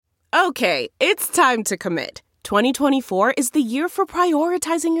Okay, it's time to commit. 2024 is the year for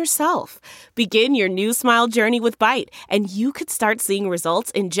prioritizing yourself. Begin your new smile journey with Byte, and you could start seeing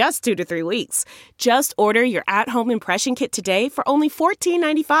results in just 2 to 3 weeks. Just order your at-home impression kit today for only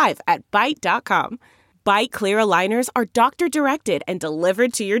 $14.95 at Byte.com. Byte Clear aligners are doctor-directed and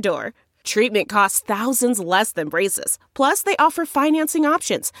delivered to your door. Treatment costs thousands less than braces. Plus, they offer financing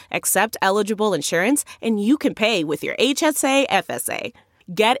options, accept eligible insurance, and you can pay with your HSA, FSA.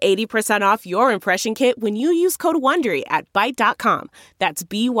 Get 80% off your impression kit when you use code WONDERY at Byte.com. That's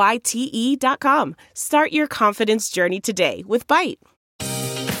BYTE.com. Start your confidence journey today with Byte.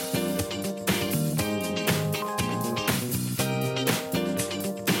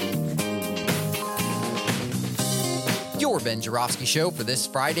 Your Ben Joravskys Show for this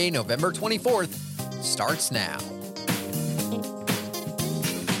Friday, November 24th, starts now.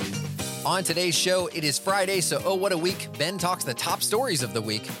 On today's show, it is Friday, so oh, what a week. Ben talks the top stories of the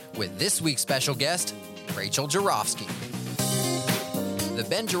week with this week's special guest, Rachel Joravsky. The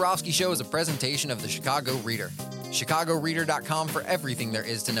Ben Joravsky Show is a presentation of the Chicago Reader. ChicagoReader.com for everything there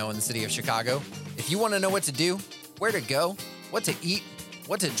is to know in the city of Chicago. If you want to know what to do, where to go, what to eat,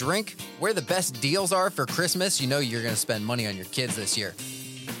 what to drink, where the best deals are for Christmas, you know you're going to spend money on your kids this year.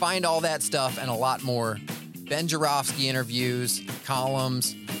 Find all that stuff and a lot more. Ben Joravsky interviews,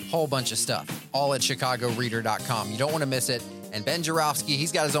 columns, whole bunch of stuff, all at ChicagoReader.com. You don't want to miss it. And Ben Joravsky,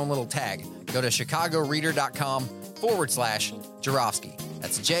 he's got his own little tag. Go to ChicagoReader.com/Joravsky.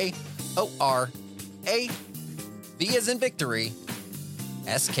 That's J-O-R-A, V as in victory,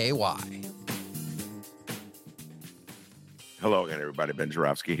 S-K-Y. Hello again, everybody. Ben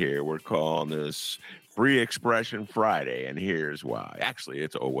Joravsky here. We're calling this Free Expression Friday, and here's why. Actually,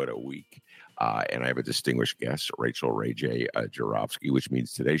 it's oh, what a week. And I have a distinguished guest, Rachel Ray J. Joravsky, which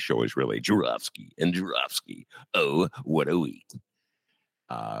means today's show is really Joravsky and Joravsky. Oh, what a week.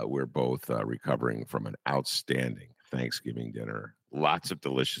 We're both recovering from an outstanding Thanksgiving dinner. Lots of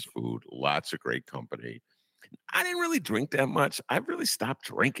delicious food, lots of great company. I didn't really drink that much. I've really stopped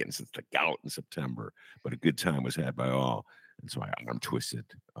drinking since the gout in September, but a good time was had by all. And so I arm twisted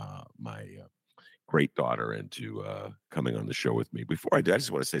my great daughter into coming on the show with me. Before I do, I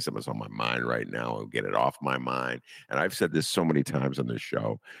just want to say something that's on my mind right now and get it off my mind. And I've said this so many times on this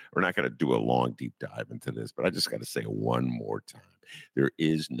show. We're not going to do a long, deep dive into this, but I just got to say one more time. There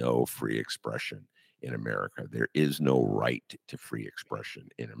is no free expression in America. There is no right to free expression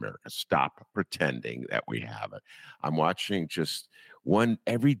in America. Stop pretending that we have it. I'm watching just one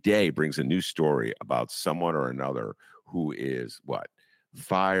every day brings a new story about someone or another who is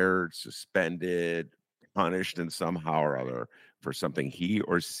fired, suspended, punished in somehow or other for something he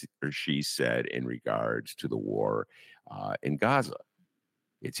or she said in regards to the war in Gaza.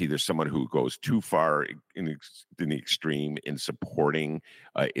 It's either someone who goes too far in the extreme in supporting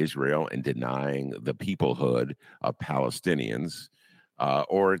Israel and denying the peoplehood of Palestinians,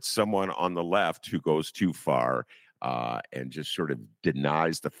 or it's someone on the left who goes too far and just sort of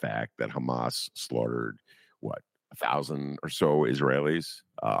denies the fact that Hamas slaughtered, 1,000 or so Israelis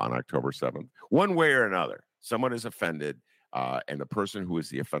on October 7th. One way or another, someone is offended, and the person who is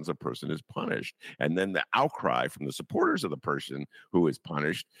the offensive person is punished. And then the outcry from the supporters of the person who is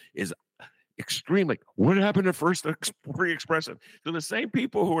punished is extreme. Like, what happened to free expression? So the same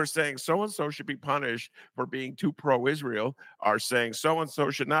people who are saying so-and-so should be punished for being too pro-Israel are saying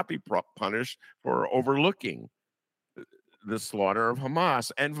so-and-so should not be punished for overlooking the slaughter of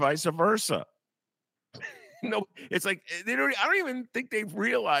Hamas, and vice versa. No, it's like I don't even think they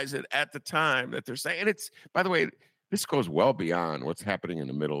realize it at the time that they're saying. And it's, by the way, this goes well beyond what's happening in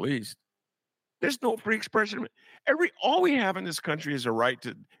the Middle East. There's no free expression. All we have in this country is a right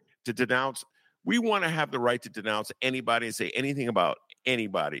to denounce. We want to have the right to denounce anybody and say anything about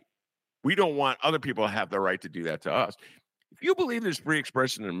anybody. We don't want other people to have the right to do that to us. If you believe there's free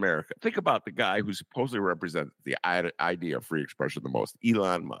expression in America, think about the guy who supposedly represents the idea of free expression the most,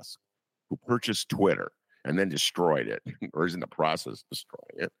 Elon Musk, who purchased Twitter and then destroyed it, or is in the process of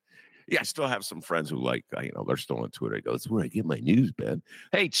destroying it. Yeah, I still have some friends who they're still on Twitter. I go, that's where I get my news, Ben.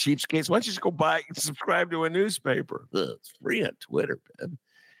 Hey, cheapskates, why don't you just go subscribe to a newspaper? It's free on Twitter, Ben.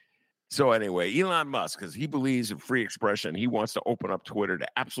 So anyway, Elon Musk, because he believes in free expression, he wants to open up Twitter to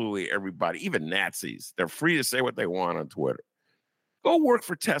absolutely everybody, even Nazis. They're free to say what they want on Twitter. Go work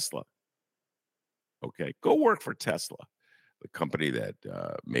for Tesla. Okay, go work for Tesla, the company that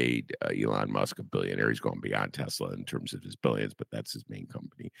made Elon Musk a billionaire. He's going beyond Tesla in terms of his billions, but that's his main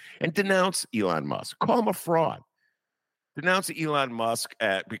company. And denounce Elon Musk. Call him a fraud. Denounce Elon Musk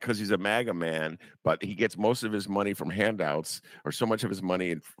because he's a MAGA man, but he gets most of his money from handouts, or so much of his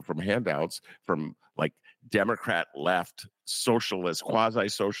money from handouts from Democrat left socialist,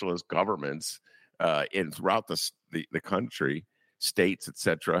 quasi-socialist governments throughout the country, states,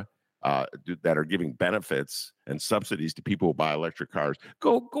 etc., that are giving benefits and subsidies to people who buy electric cars.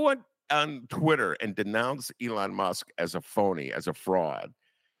 Go on Twitter and denounce Elon Musk as a phony, as a fraud,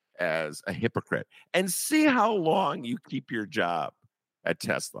 as a hypocrite, and see how long you keep your job at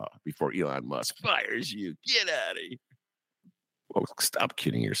Tesla before Elon Musk fires you. Get out of here. Well, stop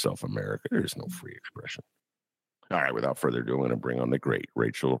kidding yourself, America. There's no free expression. All right, without further ado, I'm going to bring on the great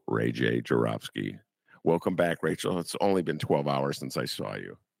Rachel Ray J. Joravsky. Welcome back, Rachel. It's only been 12 hours since I saw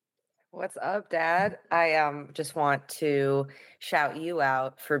you. What's up, Dad? I just want to shout you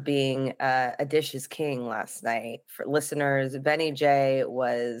out for being a dishes king last night. For listeners, Benny J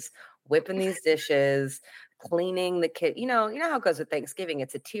was whipping these dishes, cleaning the kit. You know how it goes with Thanksgiving.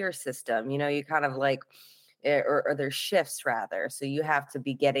 It's a tier system. You kind of like, or there's shifts rather. So you have to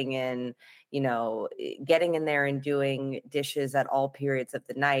be getting in there and doing dishes at all periods of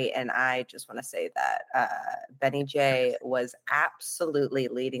the night. And I just want to say that Benny J was absolutely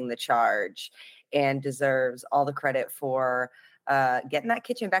leading the charge and deserves all the credit for getting that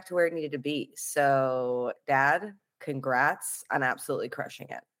kitchen back to where it needed to be. So, Dad, congrats on absolutely crushing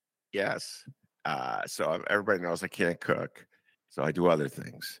it. Yes. So everybody knows I can't cook, so I do other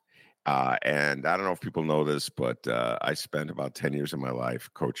things. And I don't know if people know this, but I spent about 10 years of my life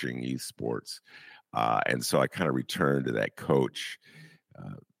coaching youth sports. And so I kind of returned to that coach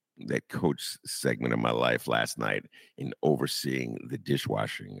segment of my life last night in overseeing the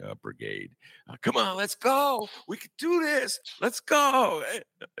dishwashing brigade. Come on, let's go. We can do this. Let's go.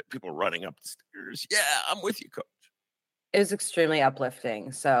 People running up the stairs. Yeah, I'm with you, coach. It was extremely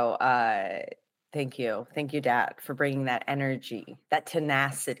uplifting. So thank you. Thank you, Dad, for bringing that energy, that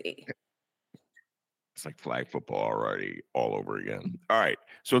tenacity. It's like flag football already all over again. All right.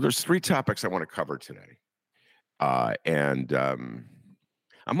 So there's 3 topics I want to cover today. And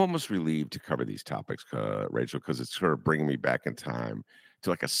I'm almost relieved to cover these topics, Rachel, because it's sort of bringing me back in time to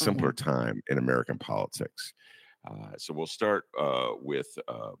like a simpler time in American politics. So we'll start with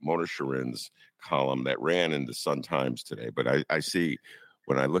Mona Sharin's column that ran in the Sun-Times today. But I see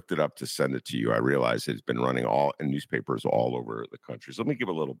when I looked it up to send it to you, I realized it's been running all in newspapers all over the country. So let me give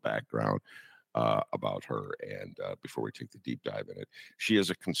a little background about her, and before we take the deep dive in it. She is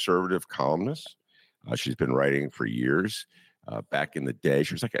a conservative columnist. She's been writing for years. Back in the day,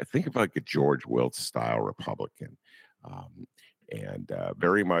 she was like, I think of like a George Wilts style Republican, and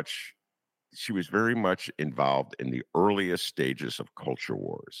she was very much involved in the earliest stages of culture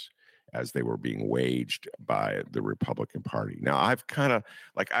wars as they were being waged by the Republican Party. Now, I've kind of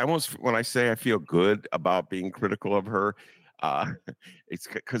when I say I feel good about being critical of her, it's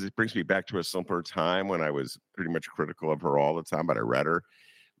because it brings me back to a simpler time when I was pretty much critical of her all the time, but I read her.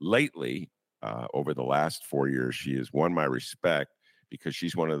 Lately, over the last 4 years, she has won my respect because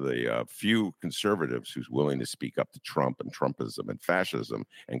she's one of the few conservatives who's willing to speak up to Trump and Trumpism and fascism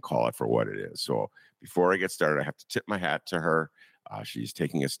and call it for what it is. So before I get started, I have to tip my hat to her. She's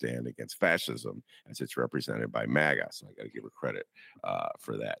taking a stand against fascism as it's represented by MAGA. So I got to give her credit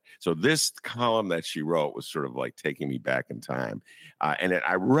for that. So this column that she wrote was sort of like taking me back in time.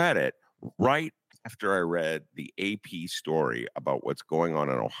 I read it right after I read the AP story about what's going on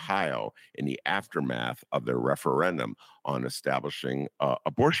in Ohio in the aftermath of their referendum on establishing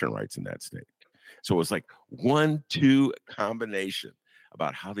abortion rights in that state. So it was like 1-2 combination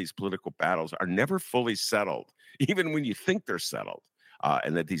about how these political battles are never fully settled, even when you think they're settled,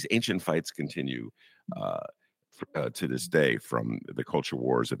 and that these ancient fights continue to this day from the culture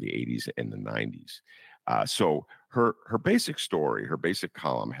wars of the 80s and the 90s. So her basic story, her basic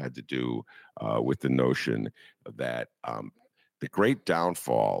column had to do with the notion that the great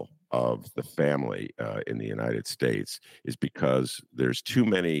downfall of the family in the United States is because there's too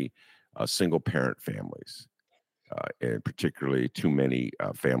many single-parent families, and particularly too many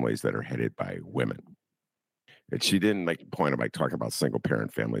families that are headed by women. And she didn't make a point of like talking about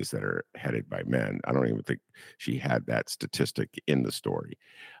single-parent families that are headed by men. I don't even think she had that statistic in the story.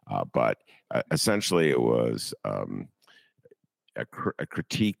 But essentially, it was a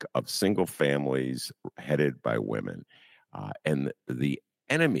critique of single families headed by women. And the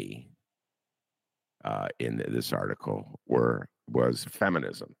enemy in this article was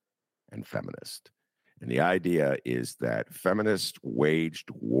feminism and feminist. And the idea is that feminists waged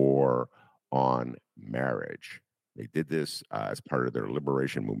war on marriage. They did this as part of their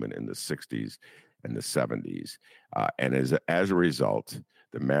liberation movement in the 60s and the 70s. And as a result,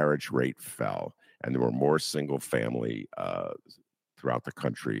 the marriage rate fell, and there were more single family throughout the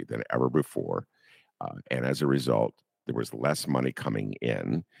country than ever before. And as a result, there was less money coming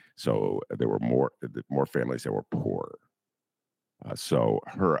in, so there were more families that were poor. So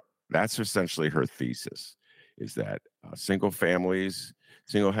that's essentially her thesis, is that single parent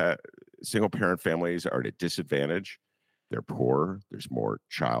families are at a disadvantage. They're poor. There's more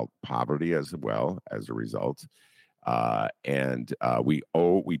child poverty as well as a result, and we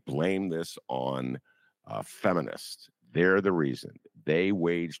blame this on feminists. They're the reason. They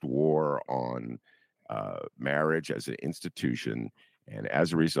waged war on marriage as an institution, and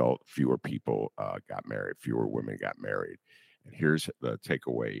as a result, fewer people got married. Fewer women got married. And here's the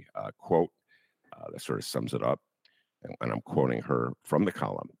takeaway quote that sort of sums it up. And I'm quoting her from the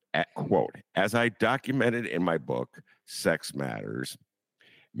column. Quote, as I documented in my book, Sex Matters,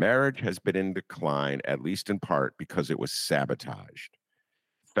 marriage has been in decline, at least in part because it was sabotaged.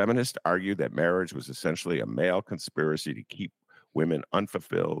 Feminists argue that marriage was essentially a male conspiracy to keep women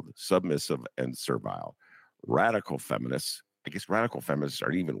unfulfilled, submissive, and servile. Radical feminists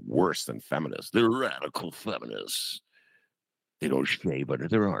are even worse than feminists. They're radical feminists. They don't shave under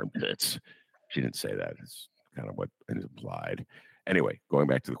their armpits. She didn't say that. It's kind of what is implied. Anyway, going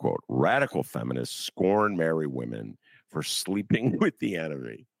back to the quote, radical feminists scorn married women for sleeping with the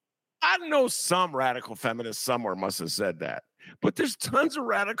enemy. I know some radical feminists somewhere must have said that, but there's tons of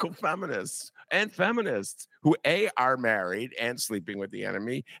radical feminists who are married and sleeping with the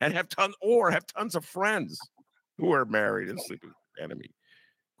enemy and have tons of friends who are married and sleeping with the enemy.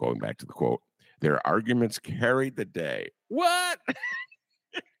 Going back to the quote, their arguments carried the day. What?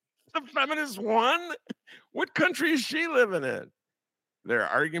 The feminists won? What country is she living in? Their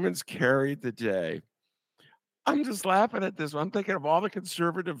arguments carried the day. I'm just laughing at this. I'm thinking of all the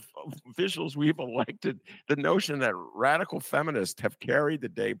conservative officials we've elected, the notion that radical feminists have carried the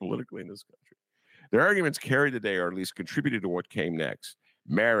day politically in this country. Their arguments carried the day, or at least contributed to what came next.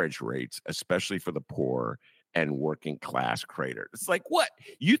 Marriage rates, especially for the poor and working class, cratered. It's like, what?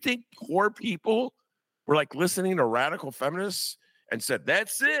 You think poor people were like listening to radical feminists and said,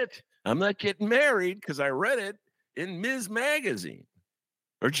 that's it. I'm not getting married because I read it in Ms. Magazine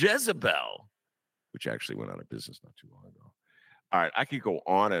or Jezebel, which actually went out of business not too long ago. All right, I could go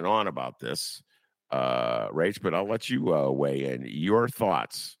on and on about this, Rach, but I'll let you weigh in your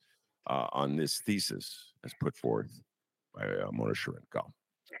thoughts on this thesis as put forth by Mona Sharin. Go.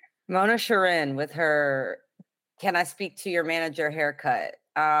 Mona Sharin with her "Can I speak to your manager?" haircut.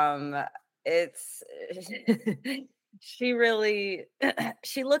 It's she really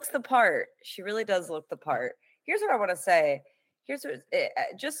she looks the part. She really does look the part. Here's what I want to say. Here's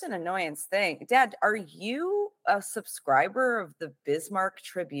just an annoyance thing. Dad, are you a subscriber of the Bismarck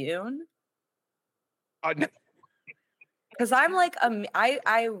Tribune? No. Because I'm like,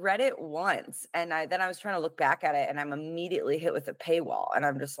 I read it once, and then I was trying to look back at it, and I'm immediately hit with a paywall, and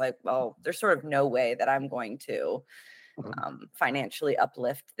I'm just like, well, there's sort of no way that I'm going to financially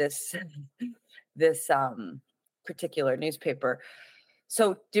uplift this particular newspaper.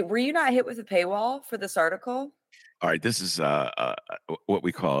 So, were you not hit with a paywall for this article? All right, this is what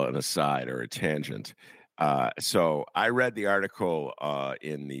we call an aside or a tangent. So I read the article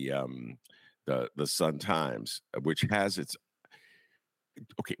in the Sun Times, which has its.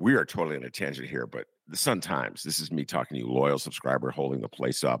 Okay, we are totally on a tangent here, but the Sun Times. This is me talking to you, loyal subscriber, holding the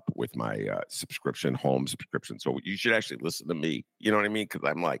place up with my home subscription. So you should actually listen to me. You know what I mean? Because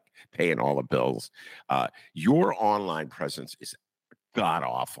I'm like paying all the bills. Your online presence is god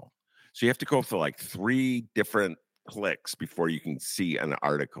awful. So you have to go for like 3 different clicks before you can see an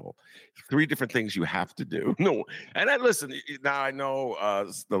article. 3 different things you have to do. No, and I listen. Now I know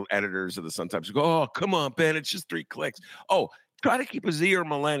the editors of the Sun Times go, "Oh, come on, Ben, it's just 3 clicks." Oh, try to keep a Z or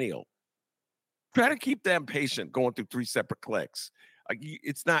millennial. Try to keep them patient going through 3 separate clicks.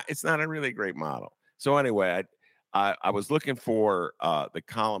 It's not a really great model. So anyway, I was looking for the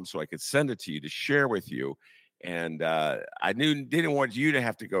column so I could send it to you to share with you. And I didn't want you to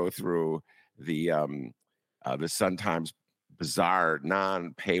have to go through the Sun Times bizarre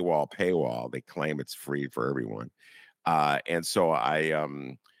non-paywall. They claim it's free for everyone, and so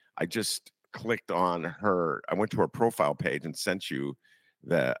I just clicked on her. I went to her profile page and sent you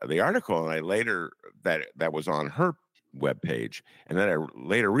the article, and I later that was on her webpage, and then I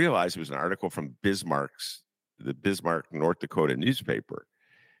later realized it was an article from the Bismarck, North Dakota newspaper.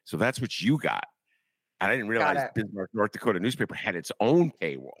 So that's what you got. I didn't realize Bismarck, North Dakota newspaper had its own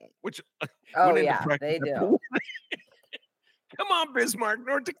paywall, which they do. Come on, Bismarck,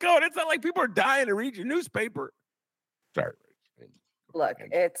 North Dakota. It's not like people are dying to read your newspaper. Sorry. Look,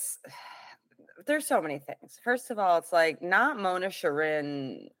 there's so many things. First of all, it's like not Mona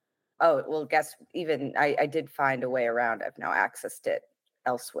Sharin. Oh, well, guess even I did find a way around. I've now accessed it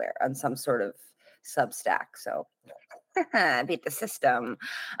elsewhere on some sort of Substack. So beat the system.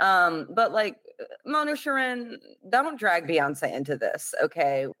 But like Mona Sharin, don't drag Beyonce into this,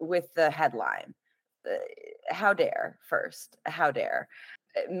 okay? With the headline, uh, how dare? First, how dare?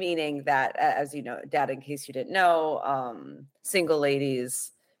 Meaning that, as you know, Dad, in case you didn't know, "Single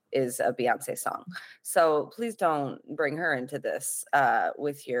Ladies" is a Beyonce song. So please don't bring her into this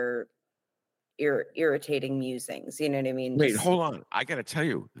with your irritating musings. You know what I mean? Wait, Just hold on. I got to tell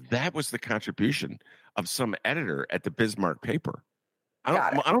you, that was the contribution of some editor at the Bismarck paper.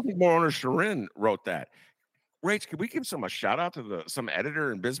 got it. I don't think Mona Sharin wrote that. Rach, can we give some a shout out to some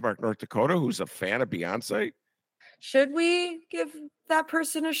editor in Bismarck, North Dakota, who's a fan of Beyonce? Should we give that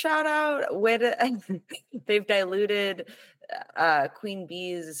person a shout out? They've diluted Queen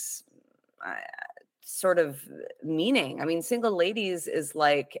Bee's uh, sort of meaning. I mean, Single Ladies is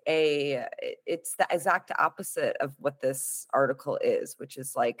like it's the exact opposite of what this article is, which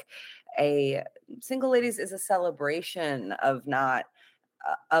is like a Single Ladies is a celebration of not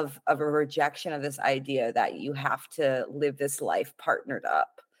of a rejection of this idea that you have to live this life partnered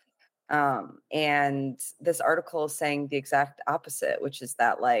up. And this article is saying the exact opposite, which is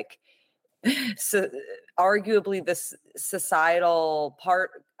that like so arguably this societal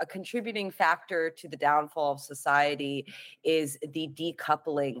part, a contributing factor to the downfall of society is the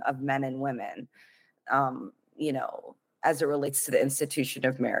decoupling of men and women, you know, as it relates to the institution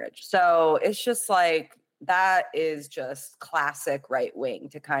of marriage. So it's just like that is just classic right wing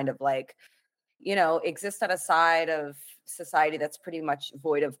to kind of like, you know, exist on a side of society that's pretty much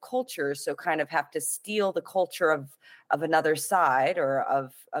void of culture. So kind of have to steal the culture of another side or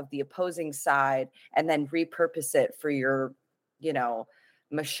of the opposing side and then repurpose it for your, you know,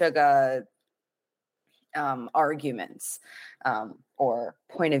 Meshuggah arguments or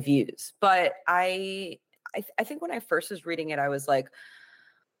point of views. But I think when I first was reading it, I was like,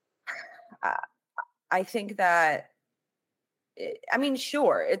 uh, I think that I mean,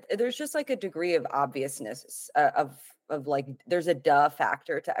 sure. There's just like a degree of obviousness of like there's a duh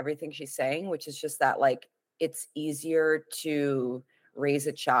factor to everything she's saying, which is just that like it's easier to raise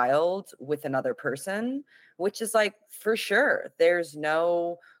a child with another person, which is like for sure. There's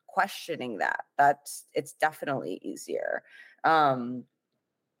no questioning that. It's definitely easier. Um,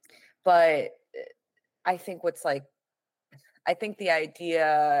 but I think what's like I think the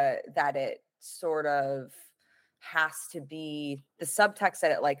idea that it sort of has to be the subtext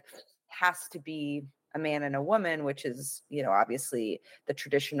that it like has to be a man and a woman, which is, you know, obviously the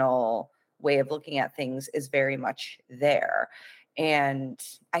traditional way of looking at things is very much there. And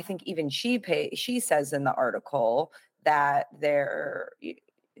I think even she says in the article that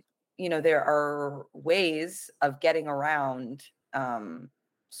you know, there are ways of getting around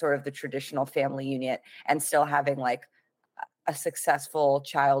sort of the traditional family unit and still having like a successful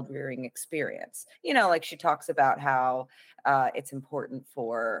child rearing experience. You know, like she talks about how it's important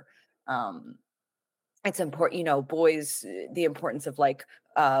for it's important, you know, boys, the importance of like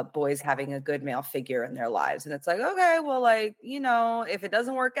boys having a good male figure in their lives. And it's like, okay, well, like, you know, if it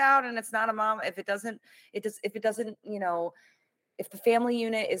doesn't work out and it's not a mom, if it doesn't, you know, if the family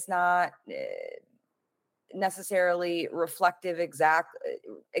unit is not necessarily reflective,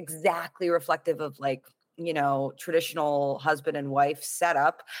 exactly reflective of like, you know, traditional husband and wife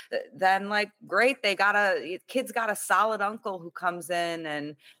setup, then like great, kids got a solid uncle who comes in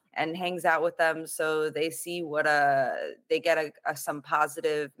and hangs out with them, so they see what they get some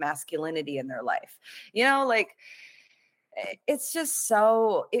positive masculinity in their life, you know, like it's just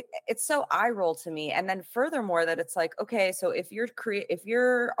so it's so eye roll to me. And then furthermore that it's like, okay, so if your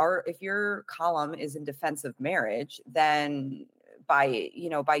column is in defense of marriage, then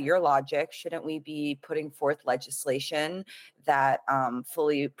by your logic, shouldn't we be putting forth legislation that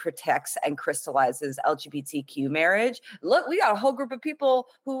fully protects and crystallizes LGBTQ marriage? Look, we got a whole group of people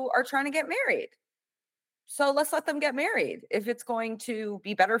who are trying to get married, so let's let them get married if it's going to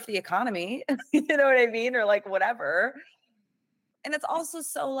be better for the economy. You know what I mean? Or like whatever. And it's also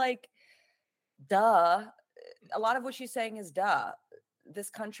so like, duh. A lot of what she's saying is duh. This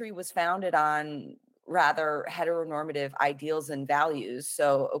country was founded on rather heteronormative ideals and values.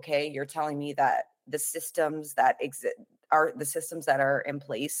 So, okay, you're telling me that the systems that exist are the systems that are in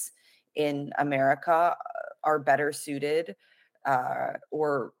place in America are better suited,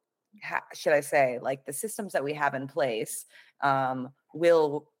 or should I say, like the systems that we have in place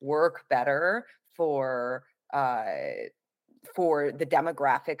will work better for the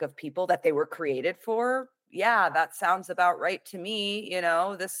demographic of people that they were created for. Yeah, that sounds about right to me. You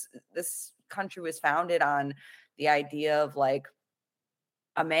know, this country was founded on the idea of like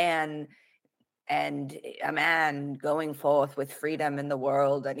a man and a man going forth with freedom in the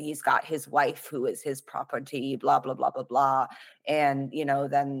world, and he's got his wife who is his property, blah blah blah blah blah. And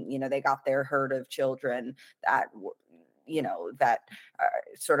then they got their herd of children that that are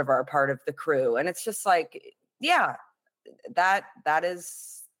sort of are a part of the crew. And it's just like, yeah, that's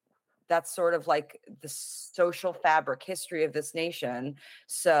sort of like the social fabric history of this nation.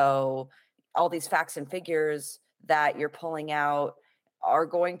 So all these facts and figures that you're pulling out are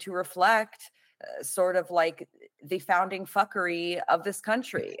going to reflect sort of like the founding fuckery of this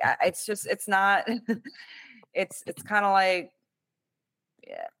country. It's not, it's kind of like,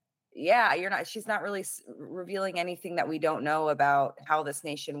 yeah, she's not really revealing anything that we don't know about how this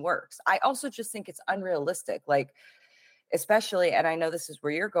nation works. I also just think it's unrealistic. Like, especially, and I know this is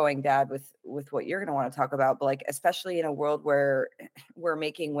where you're going, Dad, with what you're going to want to talk about, but like, especially in a world where we're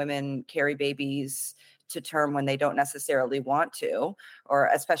making women carry babies to term when they don't necessarily want to, or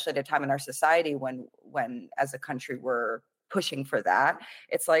especially at a time in our society when as a country we're pushing for that.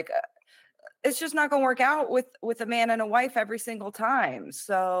 It's like, it's just not going to work out with a man and a wife every single time.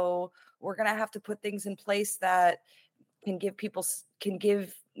 So we're going to have to put things in place that can give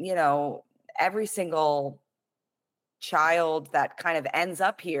every single child that kind of ends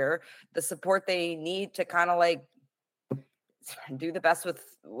up here the support they need to kind of like do the best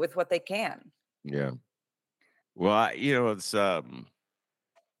with what they can. Yeah. Well, it's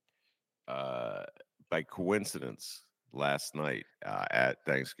by coincidence last night at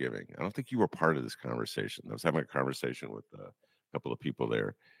Thanksgiving. I don't think you were part of this conversation. I was having a conversation with a couple of people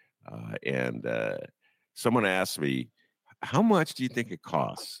there, and someone asked me, "How much do you think it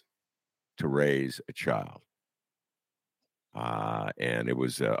costs to raise a child?" And it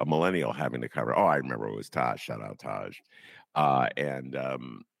was a millennial having the cover. Oh, I remember it was Taj. Shout out Taj. And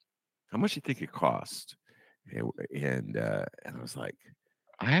how much do you think it cost? And I was like,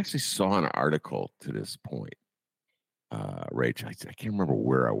 I actually saw an article to this point, Rach. I can't remember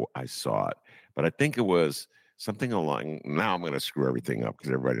where I saw it, but I think it was something along. Now I'm going to screw everything up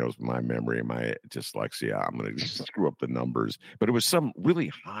because everybody knows my memory and my dyslexia. I'm going to screw up the numbers, but it was some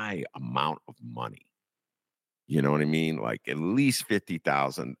really high amount of money. You know what I mean? Like at least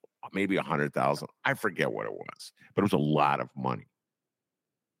 50,000, maybe 100,000. I forget what it was, but it was a lot of money.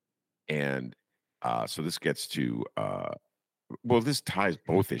 And so this gets to, this ties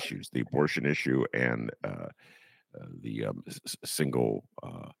both issues, the abortion issue and the single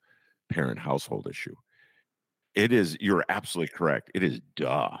parent household issue. It is, you're absolutely correct. It is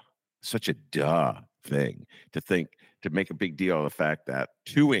such a thing to make a big deal of the fact that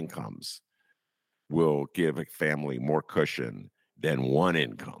two incomes will give a family more cushion than one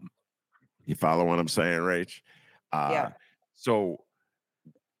income. You follow what I'm saying, Rach? Yeah. So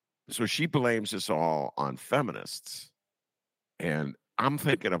she blames this all on feminists. And I'm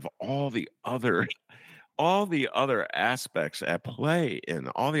thinking of all the other aspects at play and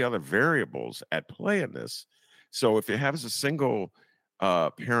all the other variables at play in this. So if you have a single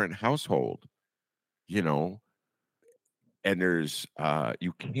parent household, and there's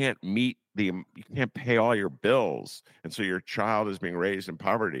you can't pay all your bills, and so your child is being raised in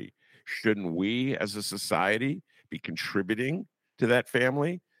poverty. Shouldn't we as a society be contributing to that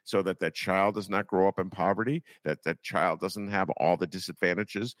family so that that child does not grow up in poverty, that that child doesn't have all the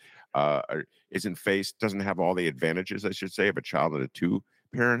disadvantages, doesn't have all the advantages, I should say, of a child in a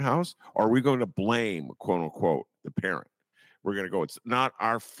two-parent house? Or are we going to blame, quote unquote, the parent? We're going to go, it's not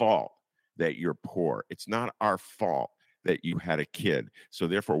our fault that you're poor. It's not our fault that you had a kid. So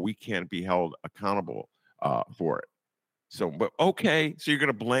therefore we can't be held accountable for it. So, but okay, so you're going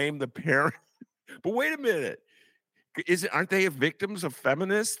to blame the parent, but wait a minute. Aren't they victims of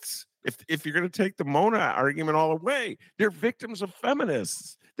feminists? If you're going to take the Mona argument all the way, they're victims of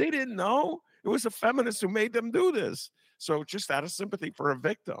feminists. They didn't know. It was a feminist who made them do this. So just out of sympathy for a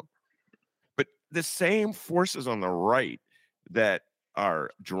victim. But the same forces on the right that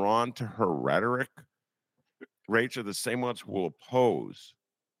are drawn to her rhetoric, Rach, are the same ones who will oppose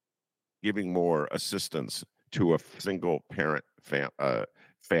giving more assistance to a single parent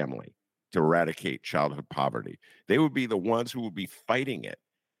family to eradicate childhood poverty. They would be the ones who would be fighting it.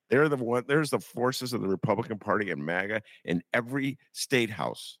 There's the forces of the Republican Party and MAGA in every state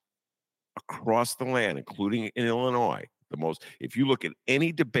house across the land, including in Illinois. If you look at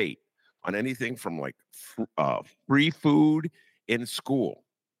any debate on anything from like free food in school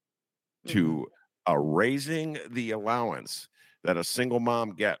to raising the allowance that a single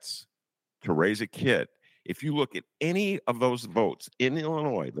mom gets to raise a kid, if you look at any of those votes in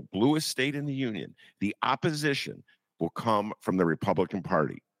Illinois, the bluest state in the union, the opposition will come from the Republican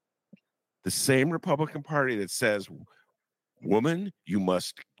Party. The same Republican Party that says, woman, you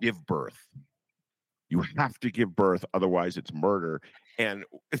must give birth. You have to give birth, otherwise it's murder. And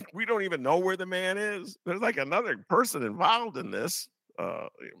we don't even know where the man is. There's like another person involved in this,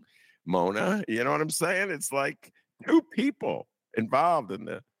 Mona. You know what I'm saying? It's like two people involved in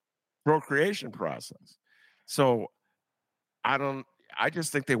the procreation process. So I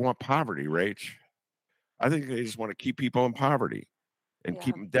just think they want poverty, Rach. I think they just want to keep people in poverty and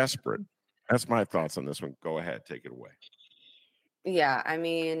keep them desperate. That's my thoughts on this one. Go ahead, take it away. Yeah, I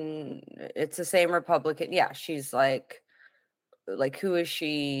mean, it's the same Republican. Yeah, she's like, who is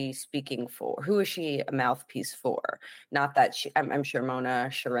she speaking for? Who is she a mouthpiece for? Not that I'm sure Mona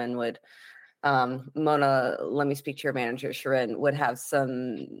Sharon would, Mona, let me speak to your manager, Sharon, would have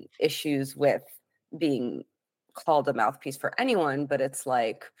some issues with being called a mouthpiece for anyone, but it's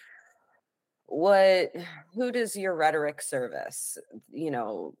like, who does your rhetoric service?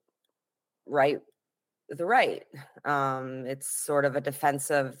 Right, the right. It's sort of a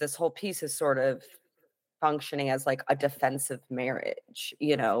defensive, this whole piece is sort of functioning as like a defensive marriage,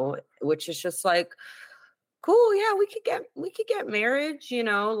 which is just like, cool, yeah, we could get marriage,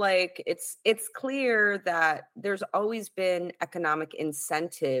 like it's clear that there's always been economic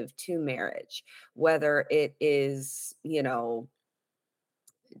incentive to marriage, whether it is,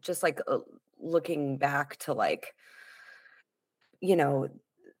 just like looking back to like, you know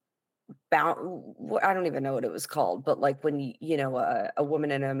I don't even know what it was called, but like when a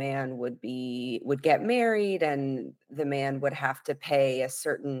woman and a man would get married, and the man would have to pay a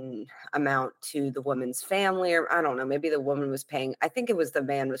certain amount to the woman's family, or I don't know, maybe the woman was paying, I think it was the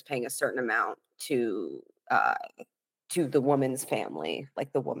man was paying a certain amount to the woman's family,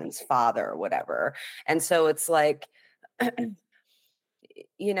 like the woman's father or whatever. And so it's like,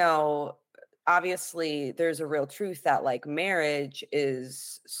 you know, obviously there's a real truth that like marriage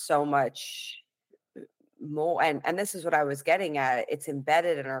is so much more, and this is what I was getting at. It's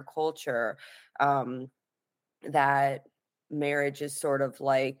embedded in our culture, that marriage is sort of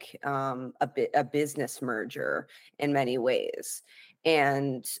like a business merger in many ways,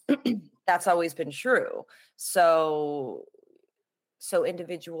 and that's always been true. So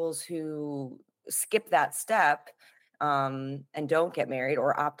individuals who skip that step, and don't get married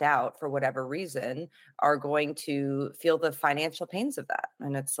or opt out for whatever reason, are going to feel the financial pains of that.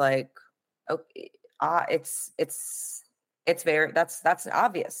 And it's like, okay, it's very, that's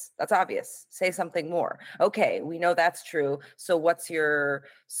obvious. That's obvious. Say something more. Okay, we know that's true. So what's your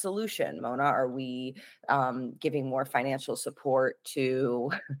solution, Mona? Are we giving more financial support to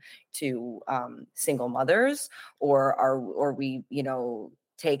single mothers, or are we,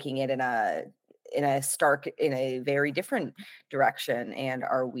 taking it in a very different direction? And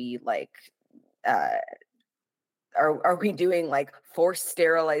are we like, are we doing like forced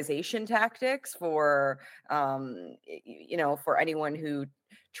sterilization tactics for for anyone who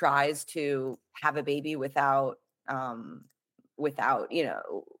tries to have a baby without without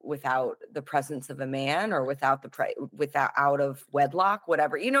the presence of a man, or without without out of wedlock,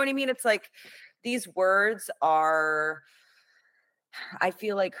 whatever, you know what I mean? It's like these words are, I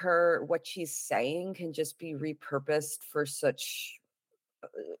feel like what she's saying can just be repurposed for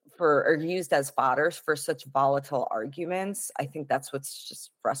or used as fodder for such volatile arguments. I think that's what's just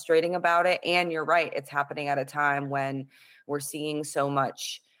frustrating about it. And you're right, it's happening at a time when we're seeing so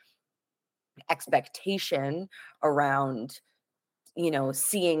much expectation around,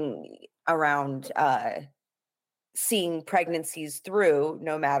 seeing pregnancies through,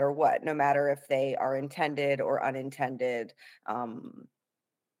 no matter what, no matter if they are intended or unintended.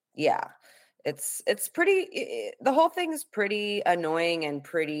 Yeah, it's pretty, the whole thing is pretty annoying and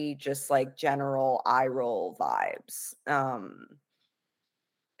pretty just like general eye roll vibes,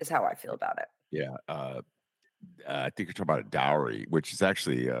 is how I feel about it. Yeah. I think you're talking about a dowry, which is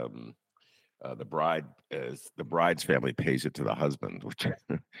actually the bride's family pays it to the husband, which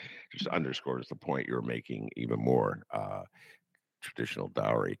just underscores the point you were making even more. Traditional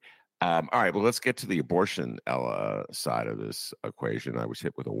dowry. All right, well, let's get to the abortion side of this equation. I was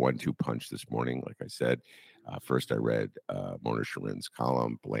hit with a 1-2 punch this morning. Like I said, first I read Mona Sharin's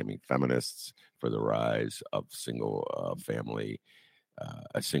column blaming feminists for the rise of single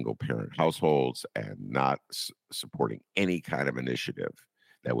parent households, and not supporting any kind of initiative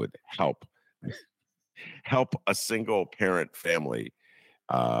that would help a single parent family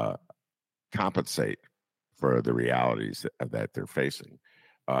compensate for the realities that they're facing.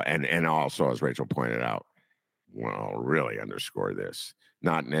 And also, as Rachel pointed out, well, really underscore this,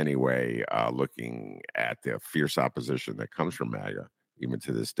 not in any way looking at the fierce opposition that comes from MAGA, even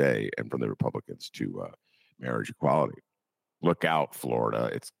to this day, and from the Republicans to marriage equality. Look out,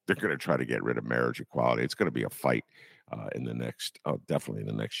 Florida. They're going to try to get rid of marriage equality. It's going to be a fight in the next, definitely in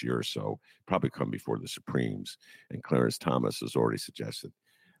the next year or so, probably come before the Supremes. And Clarence Thomas has already suggested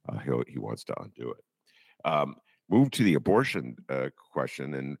he wants to undo it. Move to the abortion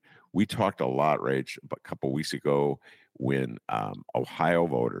question, and we talked a lot, Rach, a couple weeks ago when Ohio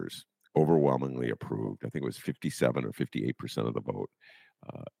voters overwhelmingly approved. I think it was 57 or 58% of the vote.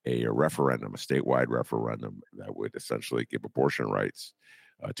 A referendum, a statewide referendum that would essentially give abortion rights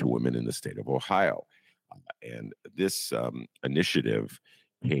to women in the state of Ohio. And this initiative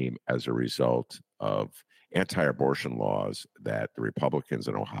came as a result of anti-abortion laws that the Republicans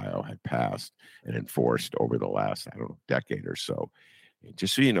in Ohio had passed and enforced over the last, decade or so. And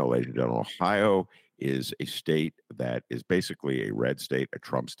just so you know, ladies and gentlemen, Ohio is a state that is basically a red state, a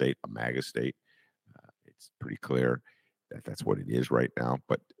Trump state, a MAGA state. It's pretty clear that that's what it is right now.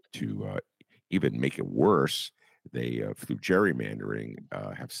 But to even make it worse, they, through gerrymandering,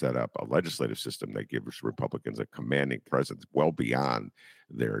 have set up a legislative system that gives Republicans a commanding presence well beyond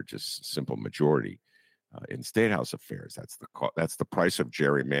their just simple majority in state house affairs. That's the price of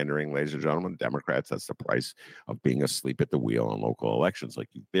gerrymandering, ladies and gentlemen. Democrats, that's the price of being asleep at the wheel in local elections, like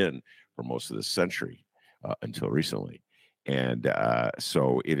you've been for most of this century until recently. And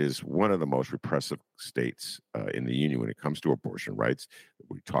so it is one of the most repressive states in the union when it comes to abortion rights.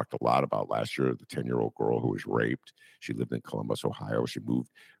 We talked a lot about last year, the 10-year-old girl who was raped. She lived in Columbus, Ohio. She moved,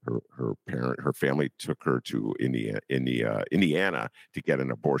 her family took her to Indiana to get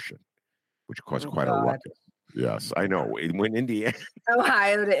an abortion, which caused quite a ruckus. Yes, I know. When Indiana,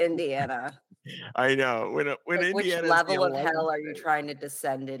 Ohio to Indiana. I know. When Like, which level of hell are you trying to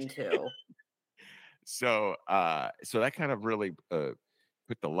descend into? So that kind of really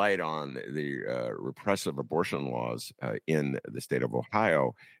put the light on the repressive abortion laws in the state of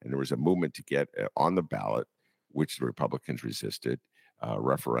Ohio, and there was a movement to get on the ballot, which the Republicans resisted,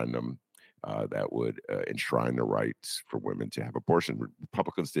 referendum that would enshrine the rights for women to have abortion.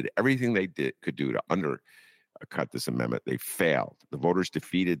 Republicans did everything they could do to undercut this amendment. They failed. The voters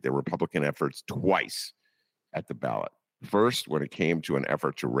defeated the Republican efforts twice at the ballot. First, when it came to an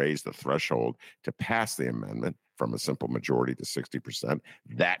effort to raise the threshold to pass the amendment from a simple majority to 60%,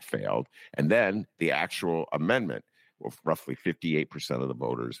 that failed. And then the actual amendment, well, roughly 58% of the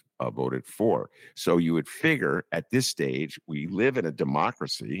voters voted for. So you would figure at this stage, we live in a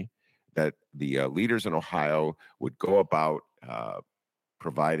democracy, that the leaders in Ohio would go about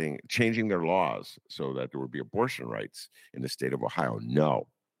changing their laws so that there would be abortion rights in the state of Ohio. No.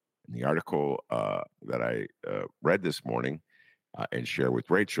 In the article that I read this morning and share with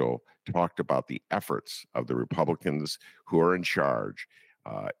Rachel, talked about the efforts of the Republicans who are in charge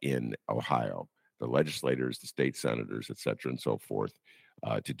in Ohio, the legislators, the state senators, et cetera, and so forth,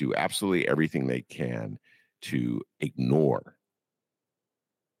 to do absolutely everything they can to ignore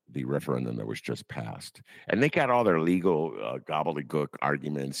the referendum that was just passed. And they got all their legal gobbledygook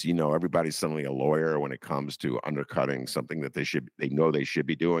arguments. You know, everybody's suddenly a lawyer when it comes to undercutting something that they know they should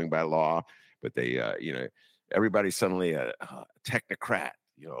be doing by law, but everybody's suddenly a technocrat,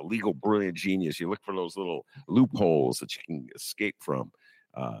 a legal brilliant genius. You look for those little loopholes that you can escape from.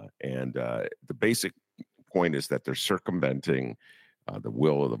 And the basic point is that they're circumventing the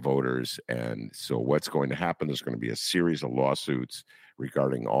will of the voters. And so what's going to happen, there's going to be a series of lawsuits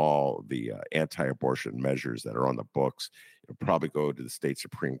regarding all the anti-abortion measures that are on the books. It'll probably go to the state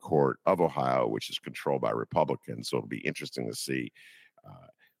Supreme Court of Ohio, which is controlled by Republicans. So it'll be interesting to see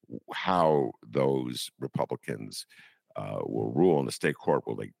how those Republicans will rule in the state court.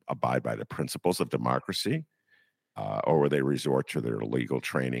 Will they abide by the principles of democracy? Or will they resort to their legal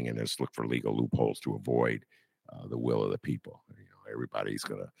training and just look for legal loopholes to avoid the will of the people? Everybody's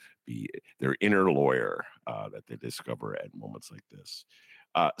going to be their inner lawyer that they discover at moments like this.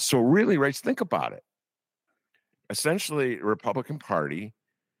 So really, Rach, think about it. Essentially, the Republican Party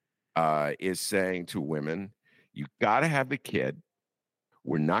is saying to women, you got to have the kid.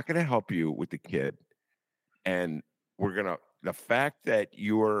 We're not going to help you with the kid. And the fact that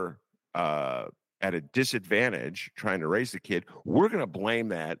you're at a disadvantage trying to raise the kid, we're going to blame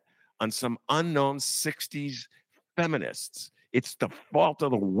that on some unknown 60s feminists. It's the fault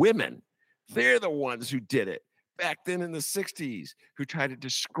of the women. They're the ones who did it back then in the 60s, who tried to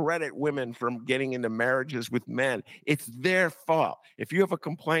discredit women from getting into marriages with men. It's their fault. If you have a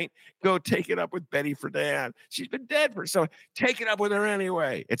complaint, go take it up with Betty Friedan. She's been dead for so take it up with her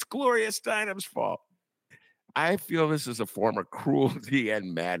anyway. It's Gloria Steinem's fault. I feel this is a form of cruelty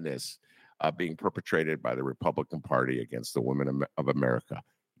and madness being perpetrated by the Republican Party against the women of America.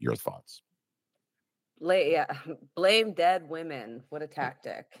 Your thoughts? Blame dead women. What a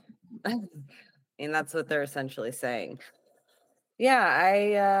tactic. And that's what they're essentially saying.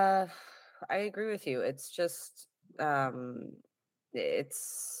 Yeah, I agree with you. It's just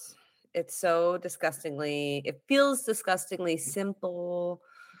it's so disgustingly, it feels disgustingly simple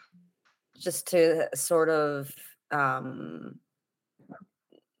just to sort of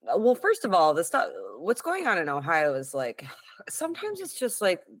well, first of all, the stuff what's going on in Ohio is like sometimes it's just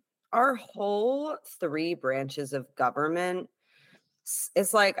like our whole three branches of government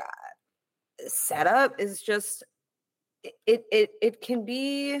is like setup is just it can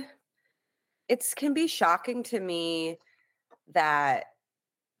be shocking to me that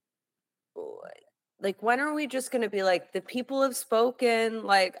like when are we just going to be like the people have spoken?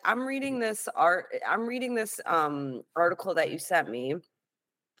 Like I'm reading this article that you sent me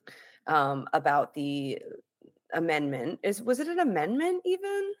about the amendment. Was it an amendment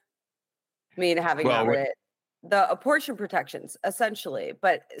even? I mean, having not Well, read it, the abortion protections essentially.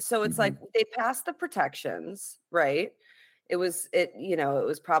 But so it's like they passed the protections, right? It was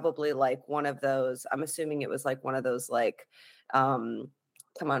probably like one of those, I'm assuming it was like one of those like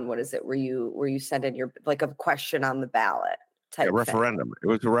come on, what is it where you send in your like a question on the ballot type a thing. referendum. It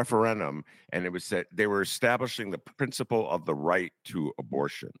was a referendum, and it was that they were establishing the principle of the right to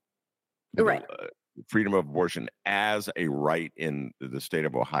abortion, Right. freedom of abortion as a right in the state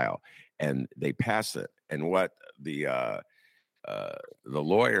of Ohio, and they passed it. And what the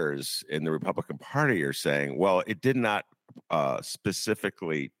lawyers in the Republican Party are saying, well, it did not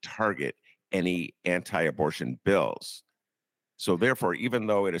specifically target any anti-abortion bills. So therefore, even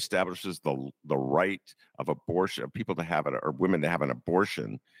though it establishes the right of abortion, of people to have it, or women to have an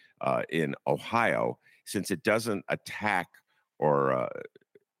abortion in Ohio, since it doesn't attack or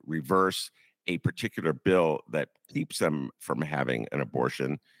reverse a particular bill that keeps them from having an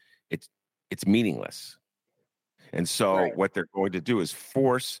abortion, it's meaningless. And so what they're going to do is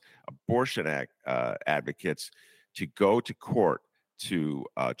force abortion advocates to go to court to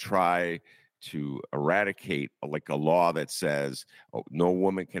try to eradicate like a law that says no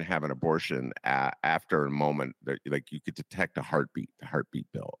woman can have an abortion after a moment that like you could detect the heartbeat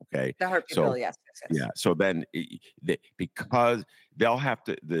bill. Okay. The heartbeat bill, yes. Yeah. So then because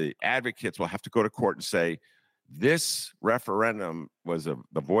the advocates will have to go to court and say, this referendum was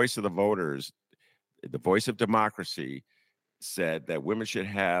the voice of the voters, the voice of democracy, said that women should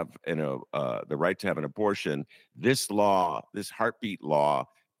have the right to have an abortion. This law, this heartbeat law,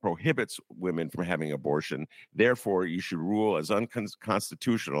 prohibits women from having abortion. Therefore, you should rule as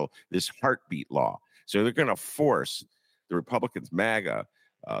unconstitutional this heartbeat law. So they're going to force the Republicans, MAGA,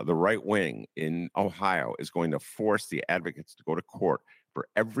 the right wing in Ohio is going to force the advocates to go to court for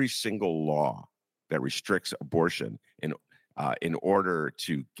every single law that restricts abortion in order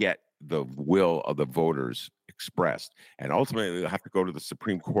to get the will of the voters expressed. And ultimately, they'll have to go to the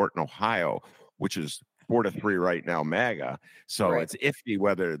Supreme Court in Ohio, which is 4-3 right now, MAGA. So it's iffy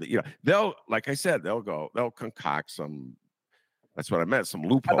whether they'll, like I said, they'll concoct some. That's what I meant. Some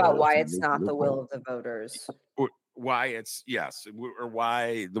loophole about why it's not the will of the voters. Why it's or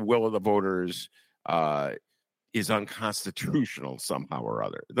why the will of the voters is unconstitutional somehow or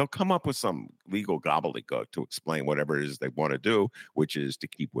other. They'll come up with some legal gobbledygook to explain whatever it is they want to do, which is to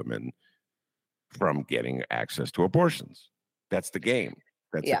keep women from getting access to abortions. That's the game.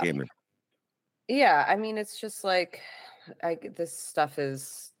 That's the game. Yeah, I mean, it's just like this stuff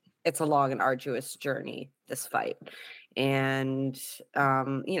it's a long and arduous journey, this fight. And,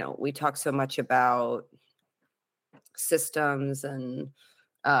 we talk so much about systems and,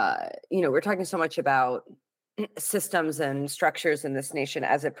 we're talking so much about systems and structures in this nation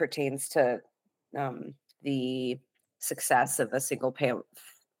as it pertains to the success of a single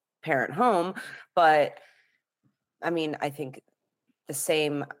parent home. But I mean, I think the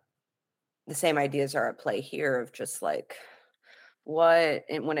same ideas are at play here of just like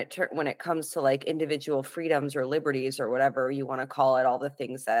when it comes to like individual freedoms or liberties or whatever you want to call it, all the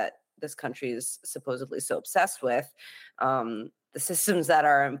things that this country is supposedly so obsessed with, the systems that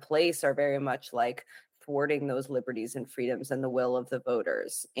are in place are very much like thwarting those liberties and freedoms and the will of the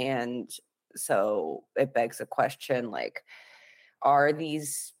voters. And so it begs a question like, are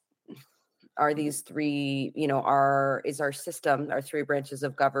these three, is our system, our three branches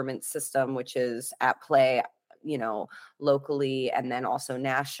of government system, which is at play, locally and then also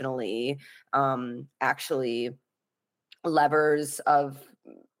nationally, actually levers of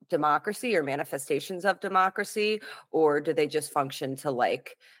democracy or manifestations of democracy, or do they just function to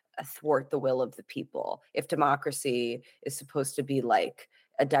like thwart the will of the people? If democracy is supposed to be like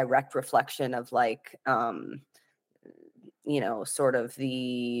a direct reflection of like sort of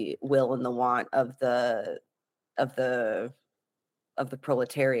the will and the want of the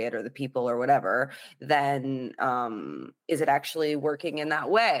proletariat or the people or whatever, then is it actually working in that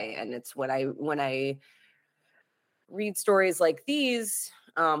way? And it's when I read stories like these,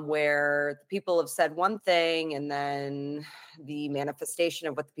 where the people have said one thing and then the manifestation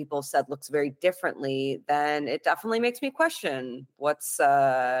of what the people have said looks very differently, then it definitely makes me question what's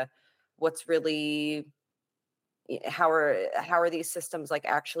really, how are these systems like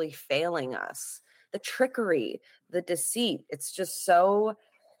actually failing us? The trickery, the deceit, it's just so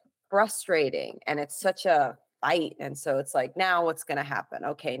frustrating, and it's such a fight. And so it's like, now what's going to happen?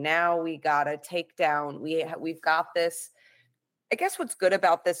 Okay, now we got to take down, we've got this. I guess what's good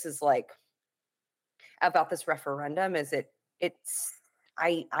about this is like, about this referendum is it's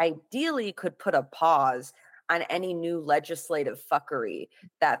I ideally could put a pause on any new legislative fuckery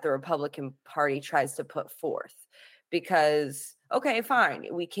that the Republican Party tries to put forth. Because, okay, fine,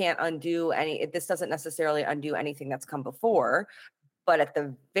 we can't undo this doesn't necessarily undo anything that's come before, but at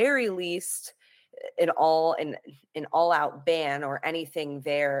the very least, an all out ban or anything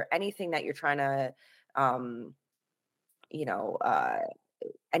that you're trying to, you know,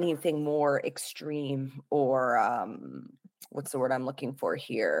 anything more extreme, or what's the word I'm looking for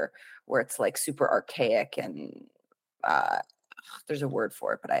here, where it's like super archaic and uh, there's a word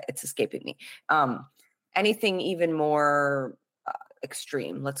for it, but it's escaping me. Anything even more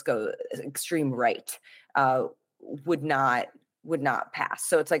extreme, let's go extreme right, would not pass.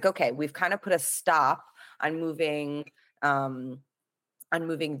 So it's like, okay, we've kind of put a stop on moving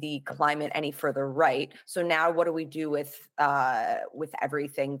the climate any further right. So now what do we do with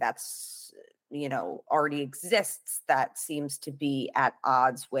everything that's, already exists, that seems to be at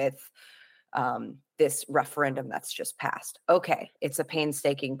odds with this referendum that's just passed? Okay, it's a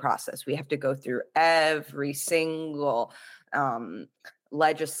painstaking process. We have to go through every single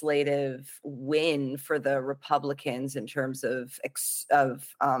legislative win for the Republicans in terms of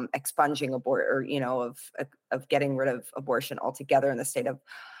expunging abortion, or of getting rid of abortion altogether in the state of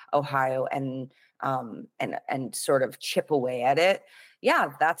Ohio, and sort of chip away at it. Yeah,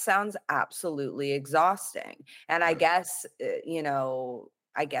 that sounds absolutely exhausting. And I guess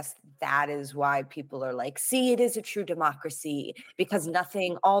I guess that is why people are like, see, it is a true democracy, because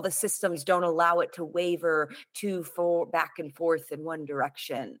all the systems don't allow it to waver back and forth in one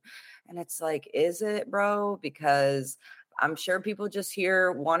direction. And it's like, is it, bro? Because I'm sure people just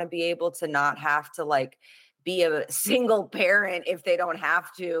here want to be able to not have to like be a single parent if they don't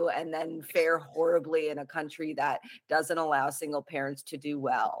have to, and then fare horribly in a country that doesn't allow single parents to do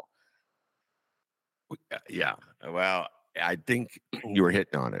well. Yeah. Well, I think you were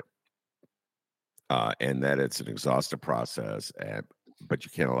hitting on it, and that it's an exhaustive process, but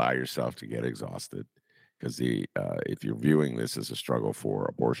you can't allow yourself to get exhausted, because if you're viewing this as a struggle for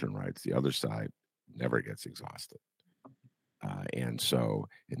abortion rights, the other side never gets exhausted. And so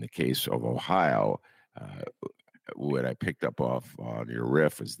in the case of Ohio, what I picked up off on your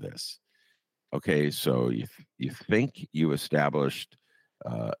riff is this. Okay, so you think you established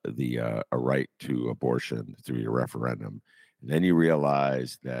a right to abortion through your referendum, and then you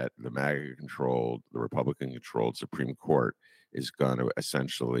realize that the the Republican-controlled Supreme Court is going to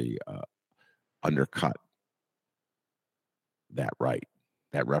essentially undercut that right,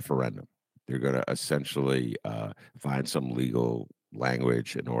 that referendum. They're going to essentially find some legal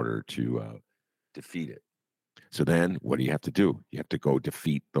language in order to defeat it. So then what do you have to do? You have to go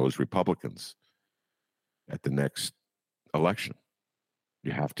defeat those Republicans at the next election.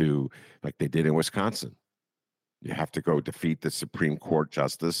 You have to, like they did in Wisconsin, you have to go defeat the Supreme Court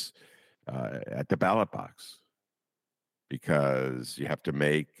justice at the ballot box, because you have to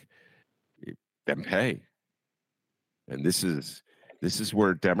make them pay. And this is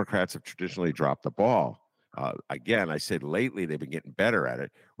where Democrats have traditionally dropped the ball. Again, I said lately they've been getting better at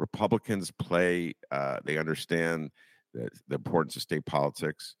it. Republicans they understand the importance of state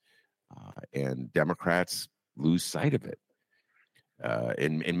politics, and Democrats lose sight of it.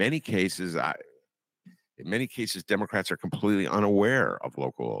 In many cases, Democrats are completely unaware of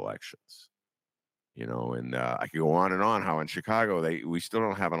local elections. And I could go on and on how in Chicago we still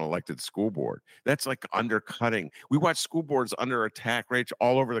don't have an elected school board. That's like undercutting. We watch school boards under attack, right,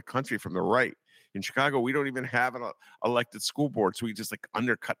 all over the country from the right. In Chicago, we don't even have an elected school board, so we just like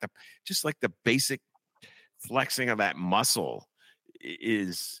undercut just like the basic flexing of that muscle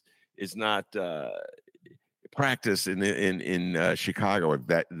is not practice in Chicago,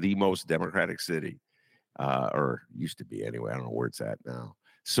 that the most democratic city, or used to be anyway. I don't know where it's at now.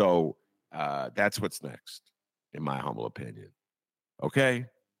 So that's what's next, in my humble opinion. Okay,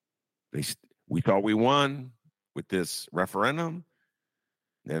 we thought we won with this referendum.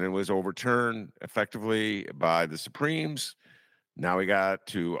 Then it was overturned effectively by the Supremes. Now we got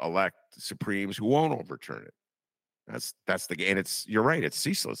to elect Supremes who won't overturn it. That's the game. And you're right. It's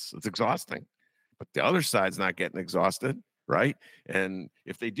ceaseless. It's exhausting. but the other side's not getting exhausted, right? And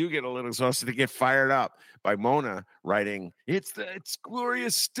if they do get a little exhausted, they get fired up by Mona writing, it's Gloria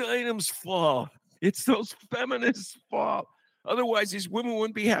Steinem's fault. It's those feminists' fault. Otherwise, these women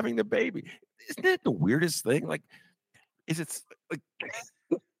wouldn't be having the baby. Isn't that the weirdest thing? Like, it's like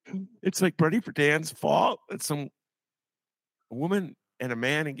it's like Freddie Dan's fault that some woman and a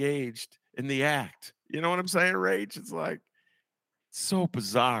man engaged in the act. You know what I'm saying, Rach? It's like so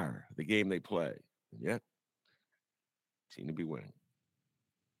bizarre, the game they play. And yet, seem to be winning.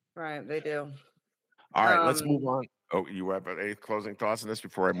 Right, they do. All right, let's move on. Oh, you have any closing thoughts on this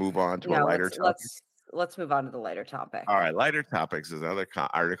before I move on to a lighter topic? Let's move on to the lighter topic. All right, lighter topics is another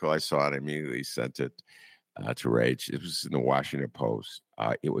article I saw and I immediately sent it to Rach. It was in the Washington Post.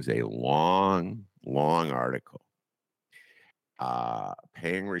 It was a long article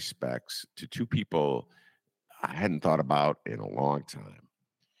paying respects to two people I hadn't thought about in a long time.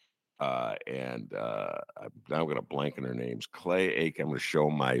 And I'm now going to blank on their names. Clay Aiken, I'm going to show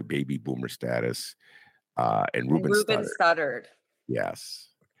my baby boomer status. And Ruben Studdard. Yes.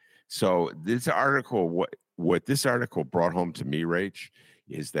 So this article, what this article brought home to me, Rach,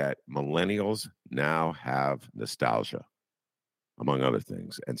 is that millennials now have nostalgia, among other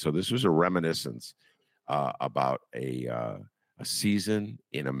things. And so this was a reminiscence about a season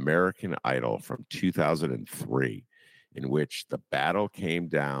in American Idol from 2003, in which the battle came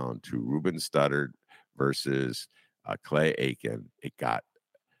down to Ruben Studdard versus Clay Aiken. It got,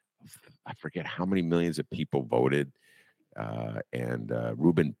 I forget how many millions of people voted, and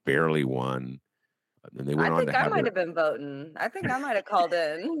Ruben barely won. And they went I on think to I might have been voting. I think I might have called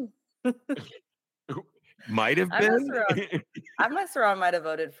in. Might have been. I mess around. Might have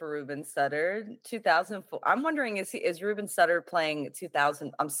voted for Ruben Studdard. 2004. I'm wondering, is Ruben Studdard playing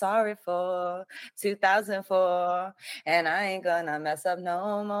 2000? I'm sorry for 2004, and I ain't gonna mess up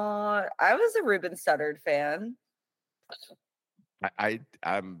no more. I was a Ruben Studdard fan. I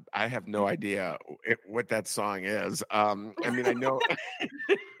have no idea what that song is. I mean, I know.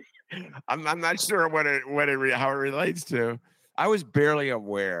 I'm not sure how it relates to. I was barely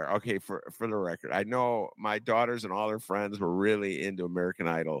aware. Okay, for the record, I know my daughters and all their friends were really into American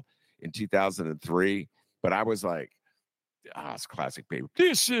Idol in 2003, but I was like, it's classic, baby.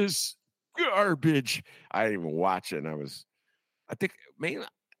 This is garbage. I didn't even watch it. And I think mainly.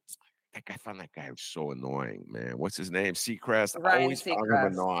 I found that guy so annoying, man. What's his name? Seacrest. Ryan Always found him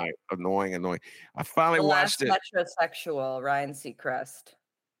annoying. I finally watched it. Metrosexual, Ryan Seacrest.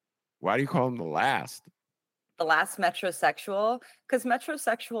 Why do you call him the last? The last metrosexual, because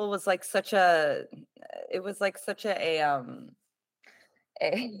metrosexual was like such a, it was such a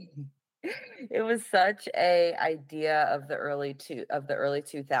idea of the early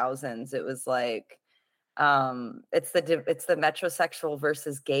 2000s. It was like, it's the metrosexual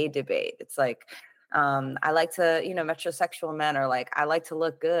versus gay debate. It's like, I like to, metrosexual men are like, I like to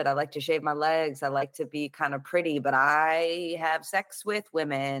look good. I like to shave my legs. I like to be kind of pretty, but I have sex with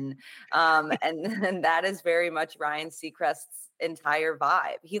women. And that is very much Ryan Seacrest's entire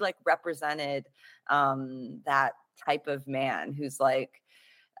vibe. He like represented that type of man who's like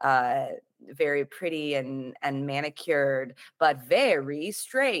very pretty and manicured, but very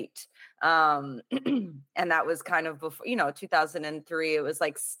straight. And that was kind of before, 2003. It was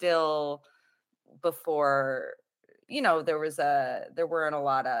like still before, there weren't a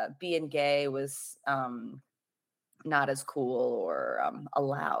lot of being gay was not as cool or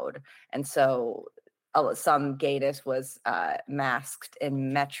allowed. And so some gayness was masked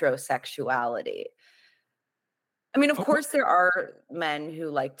in metrosexuality. I mean, of course, there are men who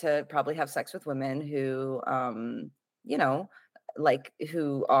like to probably have sex with women who,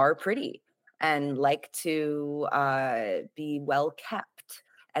 who are pretty and like to be well kept.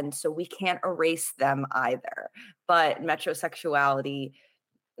 And so we can't erase them either. But metrosexuality,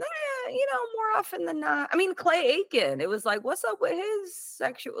 more often than not. I mean, Clay Aiken, it was like, what's up with his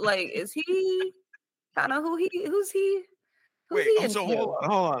sexual? Like, is he kind of who's he? Wait, so hold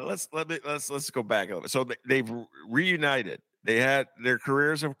on. Let's go back a little bit. So they've reunited. They had their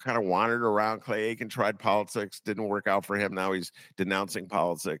careers have kind of wandered around. Clay Aiken tried politics, didn't work out for him. Now he's denouncing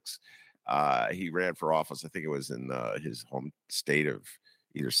politics. He ran for office. I think it was in his home state of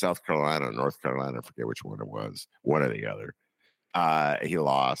either South Carolina or North Carolina. I forget which one it was. One or the other. He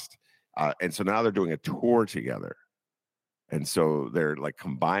lost, and so now they're doing a tour together. And so they're like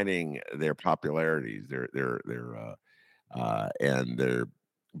combining their popularities. And they're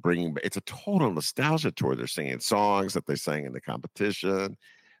bringing. It's a total nostalgia tour. They're singing songs that they sang in the competition.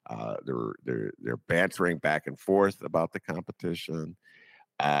 They're bantering back and forth about the competition.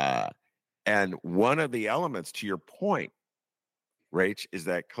 And one of the elements, to your point, Rach, is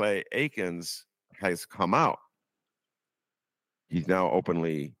that Clay Aiken's has come out. He's now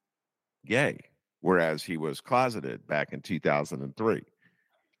openly gay, whereas he was closeted back in 2003.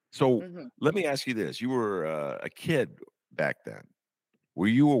 So let me ask you this. You were a kid back then. Were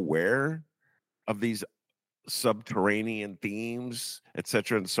you aware of these subterranean themes, et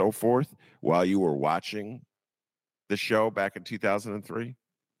cetera, and so forth while you were watching the show back in 2003?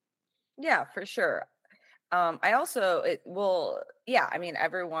 Yeah, for sure. I also, I mean,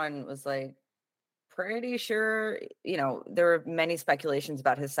 everyone was like pretty sure, there were many speculations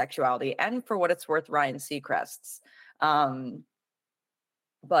about his sexuality, and for what it's worth, Ryan Seacrest's.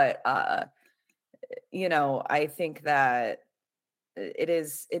 But I think that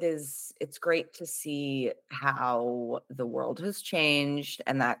it's great to see how the world has changed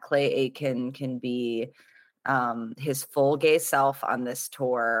and that Clay Aiken can be his full gay self on this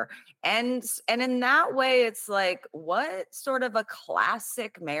tour. And in that way, it's like, what sort of a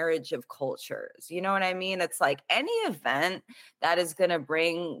classic marriage of cultures? You know what I mean? It's like any event that is going to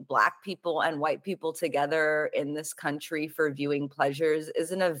bring Black people and white people together in this country for viewing pleasures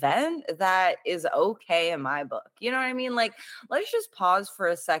is an event that is okay in my book. You know what I mean? Like, let's just pause for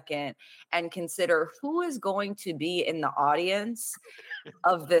a second and consider who is going to be in the audience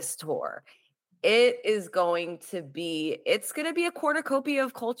of this tour. It's going to be a cornucopia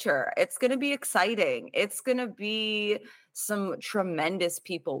of culture. It's going to be exciting. It's going to be some tremendous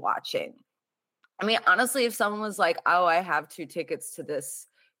people watching. I mean, honestly, if someone was like, oh, I have 2 tickets to this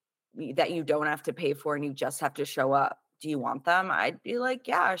that you don't have to pay for and you just have to show up, do you want them? I'd be like,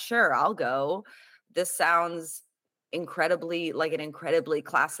 yeah, sure, I'll go. This sounds incredibly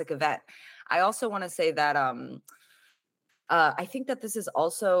classic event. I also want to say that I think that this is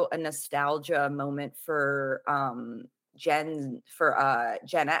also a nostalgia moment for Gen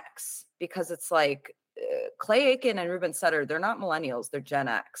X, because it's like Clay Aiken and Ruben Sutter, they're not millennials, they're Gen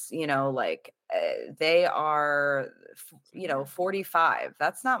X. They are 45.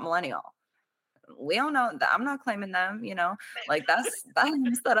 That's not millennial. We don't know. I'm not claiming them. Like that's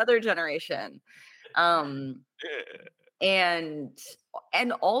that other generation.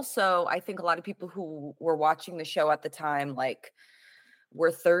 And also, I think a lot of people who were watching the show at the time, like, were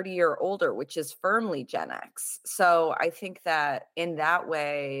 30 or older, which is firmly Gen X. So I think that in that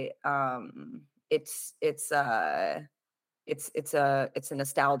way, it's a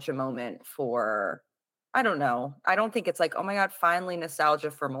nostalgia moment for, I don't know. I don't think it's like, oh my God, finally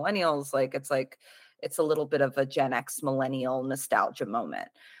nostalgia for millennials. Like, it's a little bit of a Gen X millennial nostalgia moment.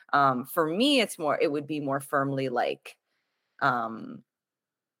 For me, it would be more firmly like,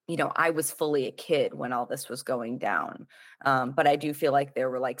 I was fully a kid when all this was going down. But I do feel like there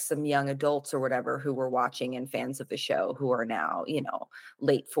were like some young adults or whatever who were watching and fans of the show who are now,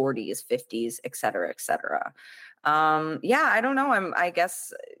 late 40s, 50s, et cetera, et cetera. I don't know. I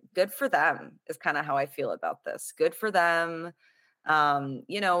guess good for them is kind of how I feel about this. Good for them.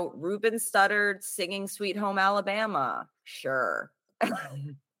 Ruben stuttered singing Sweet Home Alabama. Sure.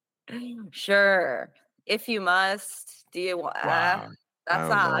 Sure. If you must, do you want? Wow.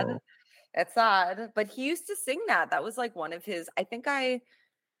 That's odd. That's odd. But he used to sing that. That was like one of his,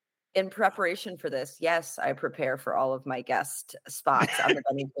 in preparation for this, yes, I prepare for all of my guest spots on the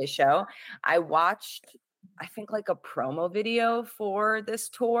Benny J show. I watched, I think, like a promo video for this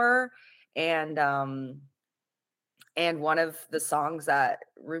tour. And one of the songs that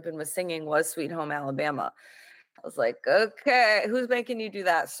Ruben was singing was Sweet Home Alabama. I was like, okay, who's making you do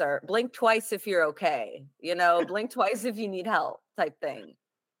that, sir? Blink twice if you're okay. Blink twice if you need help type thing.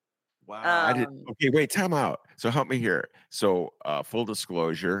 Wow. I didn't. Okay, wait, time out. So help me here. So full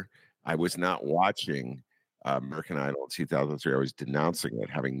disclosure, I was not watching American Idol in 2003. I was denouncing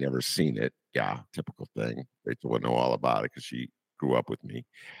it, having never seen it. Yeah, typical thing. Rachel would know all about it because she grew up with me.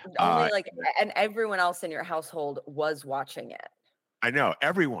 Only and everyone else in your household was watching it. I know,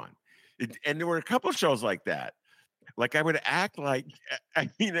 everyone. And there were a couple of shows like that. Like I would act like,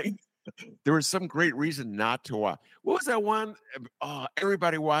 there was some great reason not to watch. What was that one? Oh,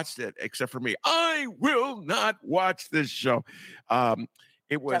 everybody watched it except for me. I will not watch this show.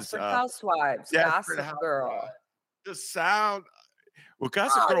 It was Desperate Housewives, Gossip Girl. The sound. Well,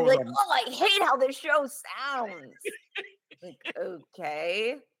 Gossip Girl was I hate how this show sounds.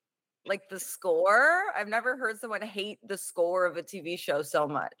 Okay. Like the score. I've never heard someone hate the score of a TV show so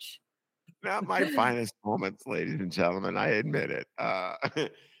much. Not my finest moments, ladies and gentlemen. I admit it.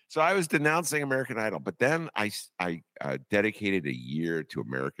 So I was denouncing American Idol, but then I dedicated a year to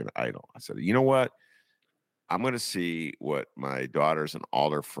American Idol. I said, you know what? I'm going to see what my daughters and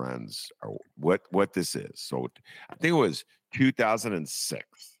all their friends are, what this is. So I think it was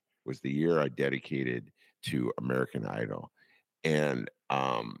 2006 was the year I dedicated to American Idol. And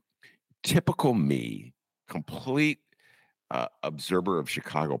typical me, complete observer of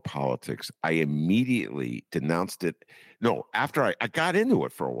Chicago politics, I immediately denounced it. No, after I got into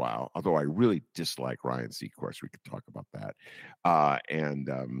it for a while, although I really dislike Ryan Seacrest. We could talk about that.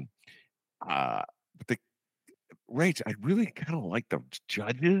 But the Rach, I really kind of like the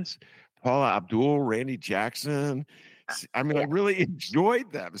judges, Paula Abdul, Randy Jackson. I mean, I really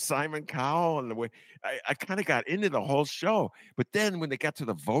enjoyed them, Simon Cowell, and the way I kind of got into the whole show. But then when they got to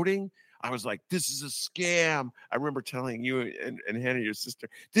the voting, I was like, this is a scam. I remember telling you and Hannah, your sister,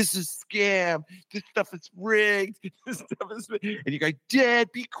 this is scam. This stuff is rigged. This stuff is, and you guys,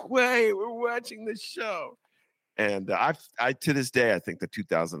 Dad, be quiet. We're watching the show. And I to this day, I think the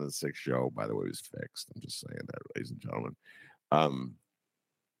 2006 show, by the way, was fixed. I'm just saying that, ladies and gentlemen.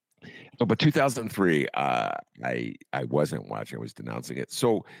 But 2003, I wasn't watching. I was denouncing it.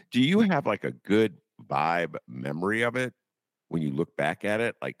 So, do you have like a good vibe memory of it when you look back at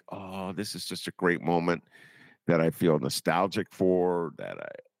it? Like, oh, this is just a great moment that I feel nostalgic for. That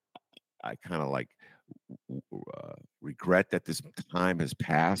I kind of like regret that this time has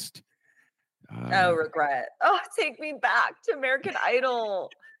passed. Regret. Oh, take me back to American Idol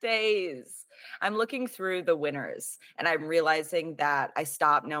days. I'm looking through the winners and I'm realizing that I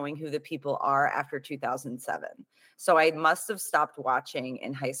stopped knowing who the people are after 2007. So I must have stopped watching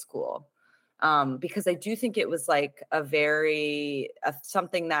in high school because I do think it was like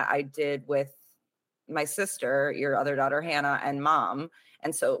something that I did with my sister, your other daughter, Hannah, and Mom.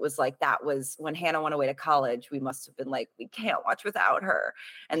 And so it was like, that was when Hannah went away to college. We must have been like, we can't watch without her.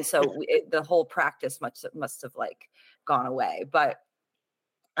 And so the whole practice must have like gone away. But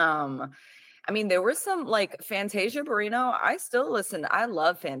I mean, there was some like Fantasia Barrino. I still listen. I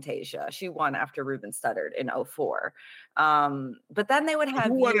love Fantasia. She won after Ruben Studdard in 2004. But then they would have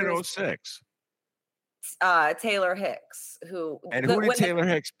who won in 2006? Taylor Hicks, who did Taylor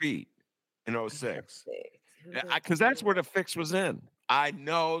Hicks beat in 2006? Because that's where the fix was in. I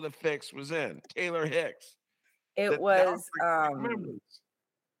know the fix was in Taylor Hicks. He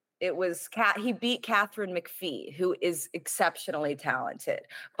beat Catherine McPhee, who is exceptionally talented.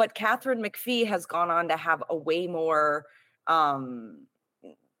 But Catherine McPhee has gone on to have a way more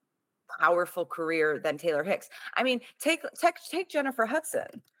powerful career than Taylor Hicks. I mean, take Jennifer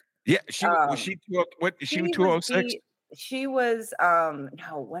Hudson. Yeah, she was she 206. She was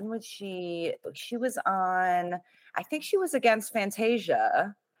no, when was she? She was on, I think she was against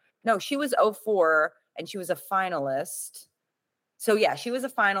Fantasia. No, she was 2004 and she was a finalist. So yeah, she was a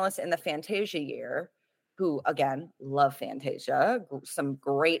finalist in the Fantasia year, who again, love Fantasia, some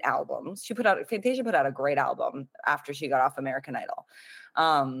great albums. Fantasia put out a great album after she got off American Idol.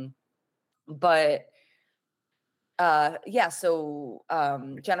 So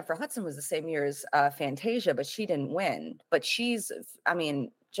Jennifer Hudson was the same year as Fantasia, but she didn't win. But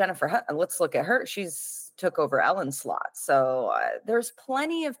Jennifer Hudson, let's look at her. She's took over Ellen's slot. So there's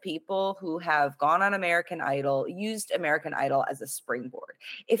plenty of people who have gone on American Idol, used American Idol as a springboard.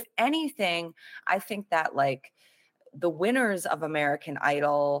 If anything, I think that like the winners of American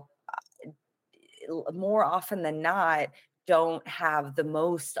Idol, more often than not, don't have the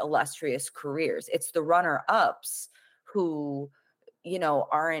most illustrious careers. It's the runner-ups who,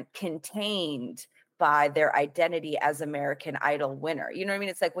 aren't contained by their identity as American Idol winner. You know what I mean?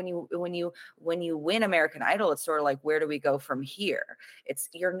 It's like when you win American Idol, it's sort of like, where do we go from here?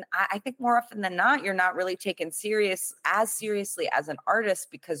 I think more often than not, you're not really taken seriously as an artist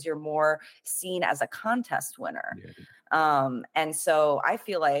because you're more seen as a contest winner. Yeah. And so I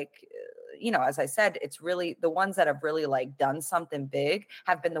feel like, as I said, it's really the ones that have really like done something big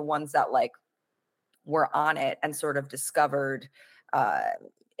have been the ones that like were on it and sort of discovered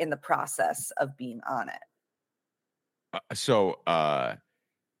in the process of being on it. The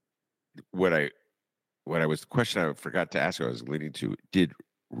question I forgot to ask, I was leading to, did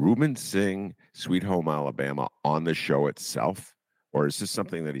Ruben sing Sweet Home Alabama on the show itself? Or is this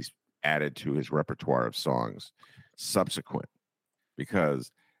something that he's added to his repertoire of songs subsequent?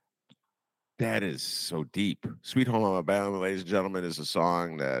 Because that is so deep. Sweet Home Alabama, ladies and gentlemen, is a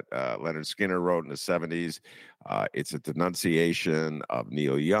song that Leonard Skinner wrote in the 70s. It's a denunciation of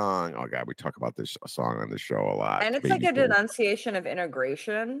Neil Young. Oh, God, we talk about this song on the show a lot. And it's like a denunciation of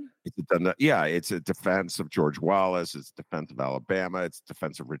integration. It's a defense of George Wallace. It's a defense of Alabama. It's a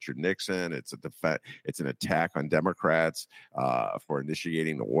defense of Richard Nixon. It's an attack on Democrats for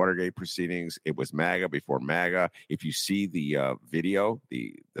initiating the Watergate proceedings. It was MAGA before MAGA. If you see the video,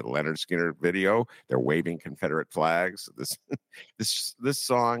 the Leonard Skinner video, they're waving Confederate flags. This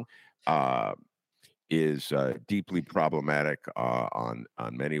song is deeply problematic on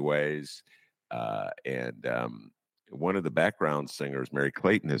many ways. And one of the background singers, Mary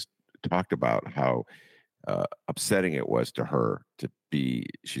Clayton, has talked about how upsetting it was to her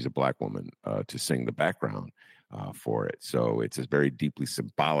she's a black woman, to sing the background for it. So it's a very deeply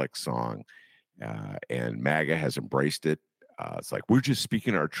symbolic song, and MAGA has embraced it. It's like, we're just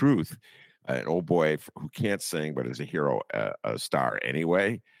speaking our truth. An old boy who can't sing but is a hero, a star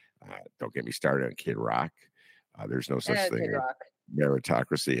anyway. Don't get me started on Kid Rock. There's no such thing Kid as Rock.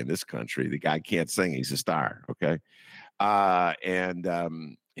 meritocracy in this country. The guy can't sing; he's a star. Okay,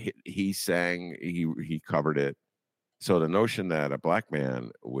 he sang. He covered it. So the notion that a black man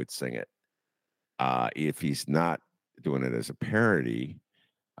would sing it, if he's not doing it as a parody,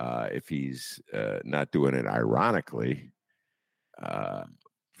 if he's not doing it ironically, man,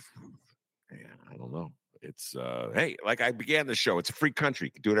 I don't know. It's hey, like I began the show, it's a free country.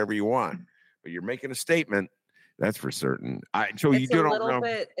 You can do whatever you want, but you're making a statement. That's for certain. So you don't know.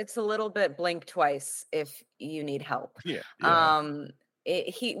 It's a little bit blink twice if you need help. Yeah.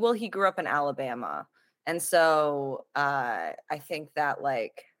 He grew up in Alabama, and so I think that,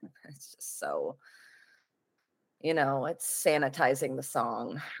 like, it's just so, it's sanitizing the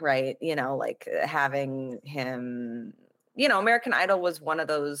song, right? Like having him, American Idol was one of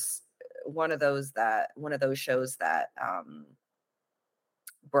those shows that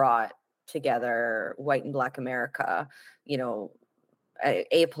brought together white and black America,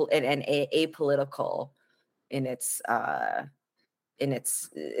 apolitical in its it's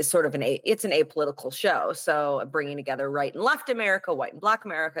sort of it's an apolitical show. So bringing together right and left America, white and black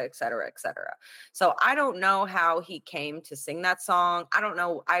America, et cetera, et cetera. So I don't know how he came to sing that song. I don't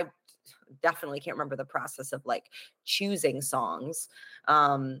know. I definitely can't remember the process of like choosing songs.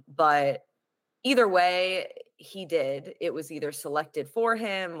 But either way, he did. It was either selected for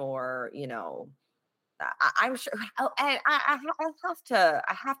him or, I'm sure. And I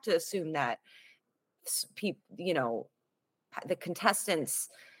have to assume that people, the contestants'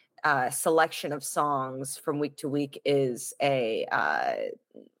 selection of songs from week to week is a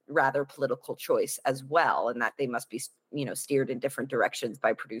rather political choice as well, and that they must be, steered in different directions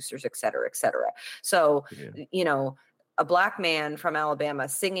by producers, et cetera, et cetera. So, a black man from Alabama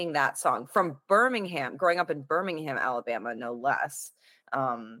singing that song from Birmingham, growing up in Birmingham, Alabama, no less,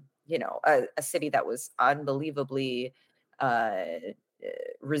 a city that was unbelievably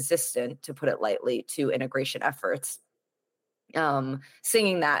resistant, to put it lightly, to integration efforts.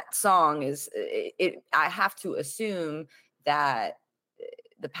 Singing that song I have to assume that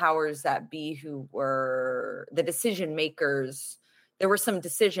the powers that be, who were the decision makers, there were some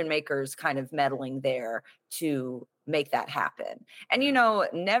decision makers kind of meddling there to make that happen. And,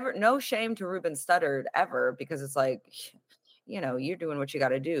 no shame to Ruben Studdard ever, because it's like, you're doing what you got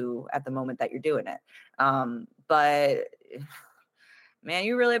to do at the moment that you're doing it. But man,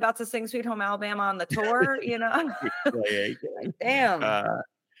 you really about to sing Sweet Home Alabama on the tour, Like, damn.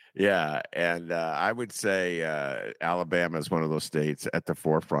 Yeah. And I would say Alabama is one of those states at the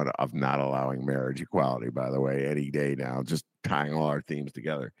forefront of not allowing marriage equality, by the way, any day now, just tying all our themes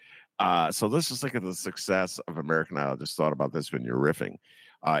together. So let's just look at the success of American Idol. Just thought about this when you're riffing.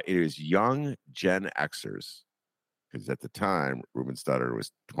 It is young Gen Xers, because at the time, Ruben Studdard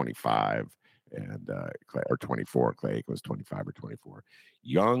was 25 and or 24. Clay Aiken was 25 or 24.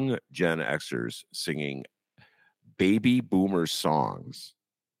 Young Gen Xers singing baby boomer songs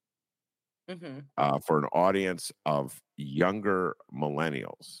for an audience of younger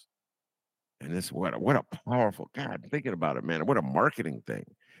millennials. And this, what a powerful, God, thinking about it, man, what a marketing thing.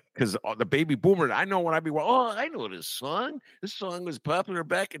 Because the baby boomers, I know when I be, I know this song. This song was popular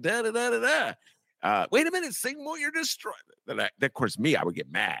back in da-da-da-da-da. Wait a minute, sing more, you're destroying. Of course, I would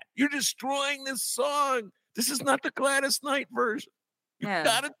get mad. You're destroying this song. This is not the Gladys Knight version. You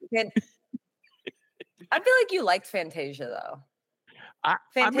got it. I feel like you liked Fantasia, though.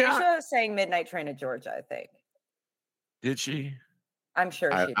 Fantasia sang Midnight Train to Georgia, I think. Did she? I'm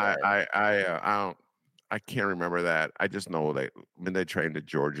sure she did. I can't remember that. I just know that Midnight Train to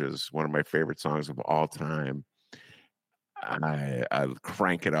Georgia is one of my favorite songs of all time. I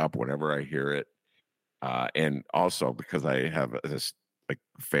crank it up whenever I hear it. And also because I have this like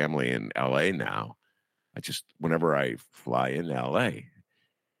family in LA now, whenever I fly into LA,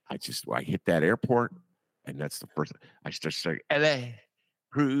 I hit that airport, and that's the first. I start saying, "LA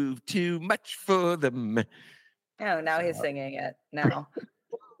proved too much for them." Oh, now he's singing it. Now,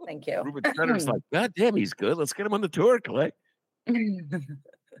 thank you. Ruben Studdard's like, "God damn, he's good. Let's get him on the tour, Clay." You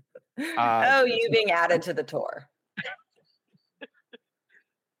being added to the tour.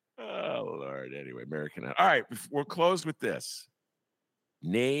 Oh, Lord. Anyway, American Idol. All right, we'll close with this.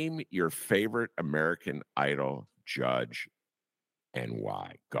 Name your favorite American Idol judge and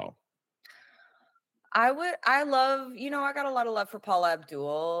why. Go. I got a lot of love for Paula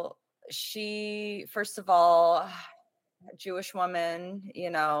Abdul. she, first of all, Jewish woman,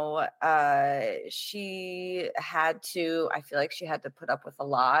 she had to, I feel like she had to put up with a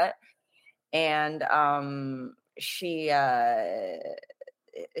lot. And she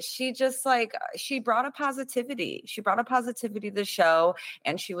just like, she brought a positivity. She brought a positivity to the show,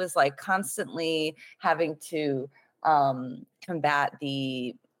 and she was like constantly having to combat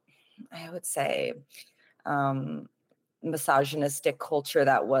the, I would say, misogynistic culture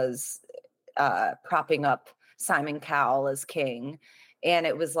that was propping up Simon Cowell as king. And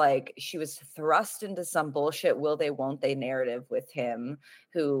it was like she was thrust into some bullshit will they, won't they narrative with him,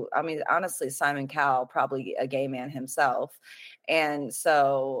 who, I mean, honestly, Simon Cowell, probably a gay man himself. And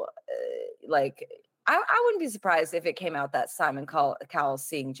so, I wouldn't be surprised if it came out that Simon Cowell's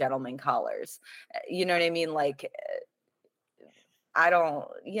seeing gentleman callers. You know what I mean? Like, I don't,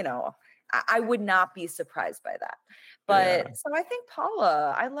 I would not be surprised by that. But so I think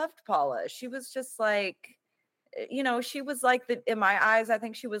I loved Paula. She was just like, she was like in my eyes, I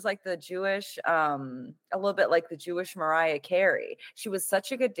think she was like the Jewish, a little bit like the Jewish Mariah Carey. She was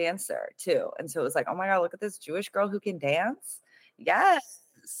such a good dancer too. And so it was like, oh my God, look at this Jewish girl who can dance. Yes.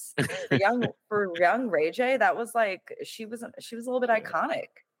 for young Ray J, that was like, she was a little bit iconic.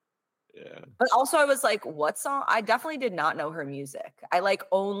 Yeah. But also I was like, what song? I definitely did not know her music. I like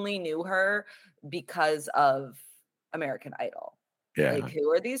only knew her because of American Idol. Yeah. Like, who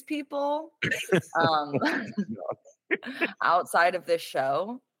are these people? Outside of this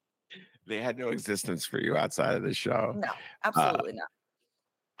show. They had no existence for you outside of the show. No, absolutely not.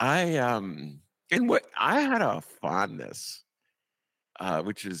 And what I had a fondness,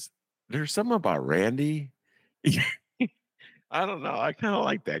 which is there's something about Randy. I don't know. I kind of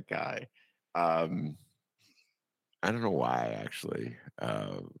like that guy. I don't know why, actually.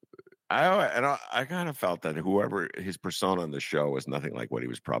 I kind of felt that whoever his persona on the show was nothing like what he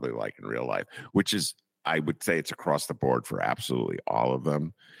was probably like in real life, which is, I would say it's across the board for absolutely all of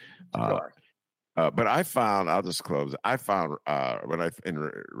them. Sure. But I found, I'll just close. I found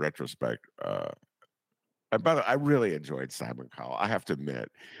in retrospect, by the way, I really enjoyed Simon Cowell. I have to admit,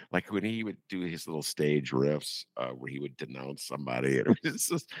 like when he would do his little stage riffs, where he would denounce somebody, and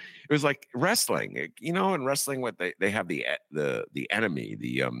it was like wrestling. In wrestling, what they have the enemy,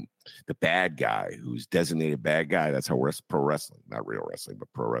 the bad guy who's designated bad guy. That's how pro wrestling, not real wrestling,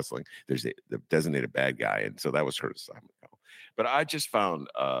 but pro wrestling. There's the designated bad guy, and so that was sort of Simon Cowell. But I just found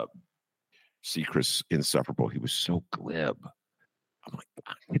Seacrest insufferable. He was so glib. I'm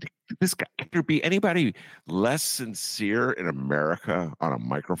like, this guy, could there be anybody less sincere in America on a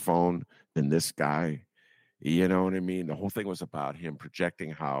microphone than this guy? You know what I mean? The whole thing was about him projecting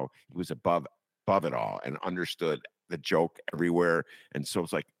how he was above it all and understood the joke everywhere. And so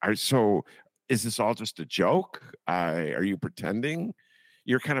it's like, so is this all just a joke? Are you pretending?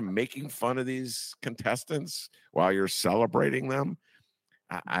 You're kind of making fun of these contestants while you're celebrating them?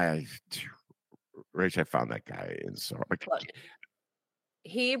 Rach, I found that guy in so.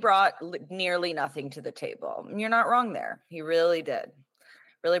 He brought nearly nothing to the table. You're not wrong there. He really did.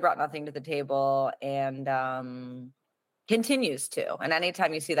 Really brought nothing to the table, and continues to. And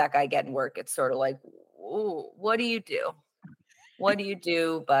anytime you see that guy getting work, it's sort of like, ooh, what do you do? What do you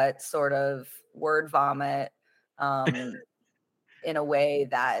do but sort of word vomit in a way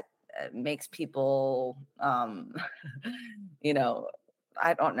that makes people,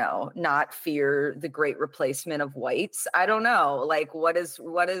 I don't know, not fear the great replacement of whites. I don't know. Like, what does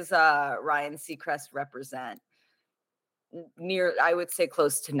Ryan Seacrest represent? I would say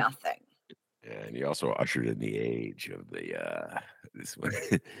close to nothing. Yeah, and he also ushered in the age of this one.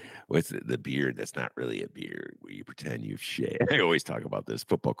 What's the beard that's not really a beard, where you pretend you've shaved. I always talk about this.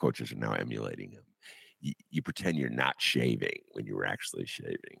 Football coaches are now emulating him. You pretend you're not shaving when you were actually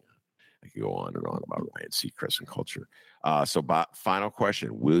shaving. I could go on and on about Ryan Seacrest and culture. So, final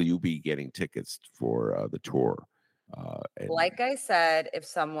question: will you be getting tickets for the tour? Like I said, if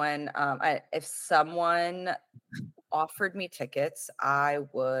someone offered me tickets, I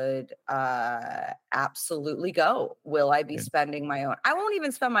would absolutely go. Will I be spending my own? I won't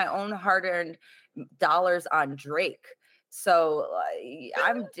even spend my own hard-earned dollars on Drake. So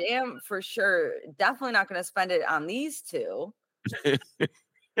I'm damn for sure definitely not going to spend it on these two.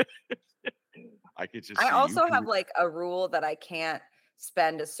 I also have like a rule that I can't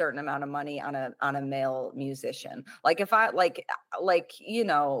spend a certain amount of money on a male musician. Like if I like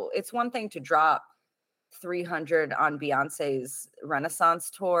it's one thing to drop 300 on Beyonce's Renaissance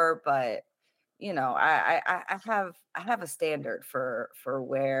tour, but I have a standard for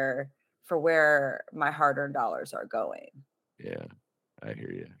where my hard-earned dollars are going. Yeah, I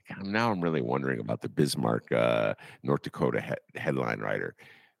hear you. Now I'm really wondering about the Bismarck, North Dakota headline writer.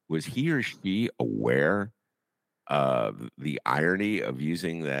 was he or she aware of the irony of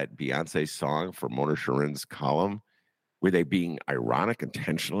using that Beyonce song for Mona Sharin's column? Were they being ironic,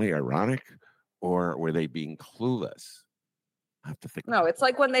 intentionally ironic, or were they being clueless? I have to think. No, it's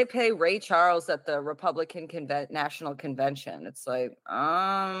like when they pay Ray Charles at the Republican National Convention. It's like,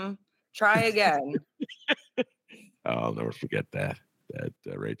 try again. I'll never forget that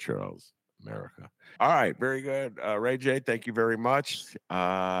Ray Charles, America. All right, very good. Ray J, thank you very much.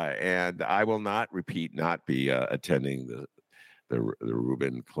 And I will not be attending the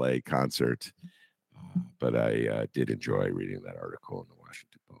Reuben Clay concert, but I did enjoy reading that article in the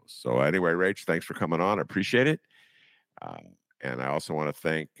Washington Post. So anyway, Rach, thanks for coming on. I appreciate it. And I also want to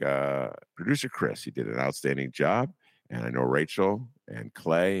thank producer Chris. He did an outstanding job. And I know Rachel and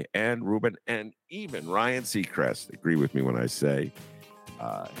Clay and Ruben and even Ryan Seacrest agree with me when I say,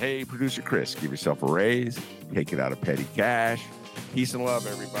 hey, producer Chris, give yourself a raise, take it out of petty cash. Peace and love,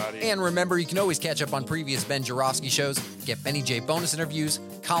 everybody. And remember, you can always catch up on previous Ben Joravsky shows, get Benny J bonus interviews,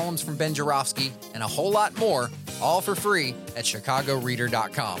 columns from Ben Joravsky, and a whole lot more, all for free at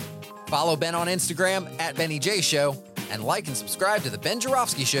chicagoreader.com. Follow Ben on Instagram at Benny J Show, and like and subscribe to The Ben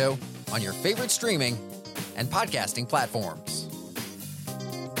Joravsky Show on your favorite streaming and podcasting platforms.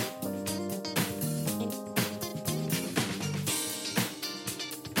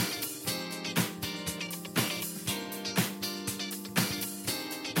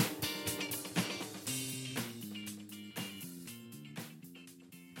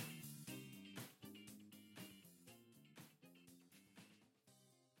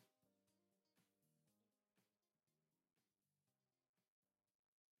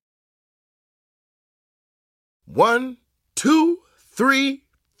 One, two, three,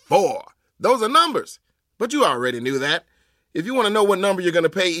 four. Those are numbers. But you already knew that. If you want to know what number you're going to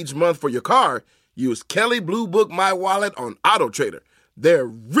pay each month for your car, use Kelly Blue Book My Wallet on AutoTrader. They're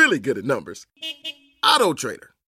really good at numbers. AutoTrader.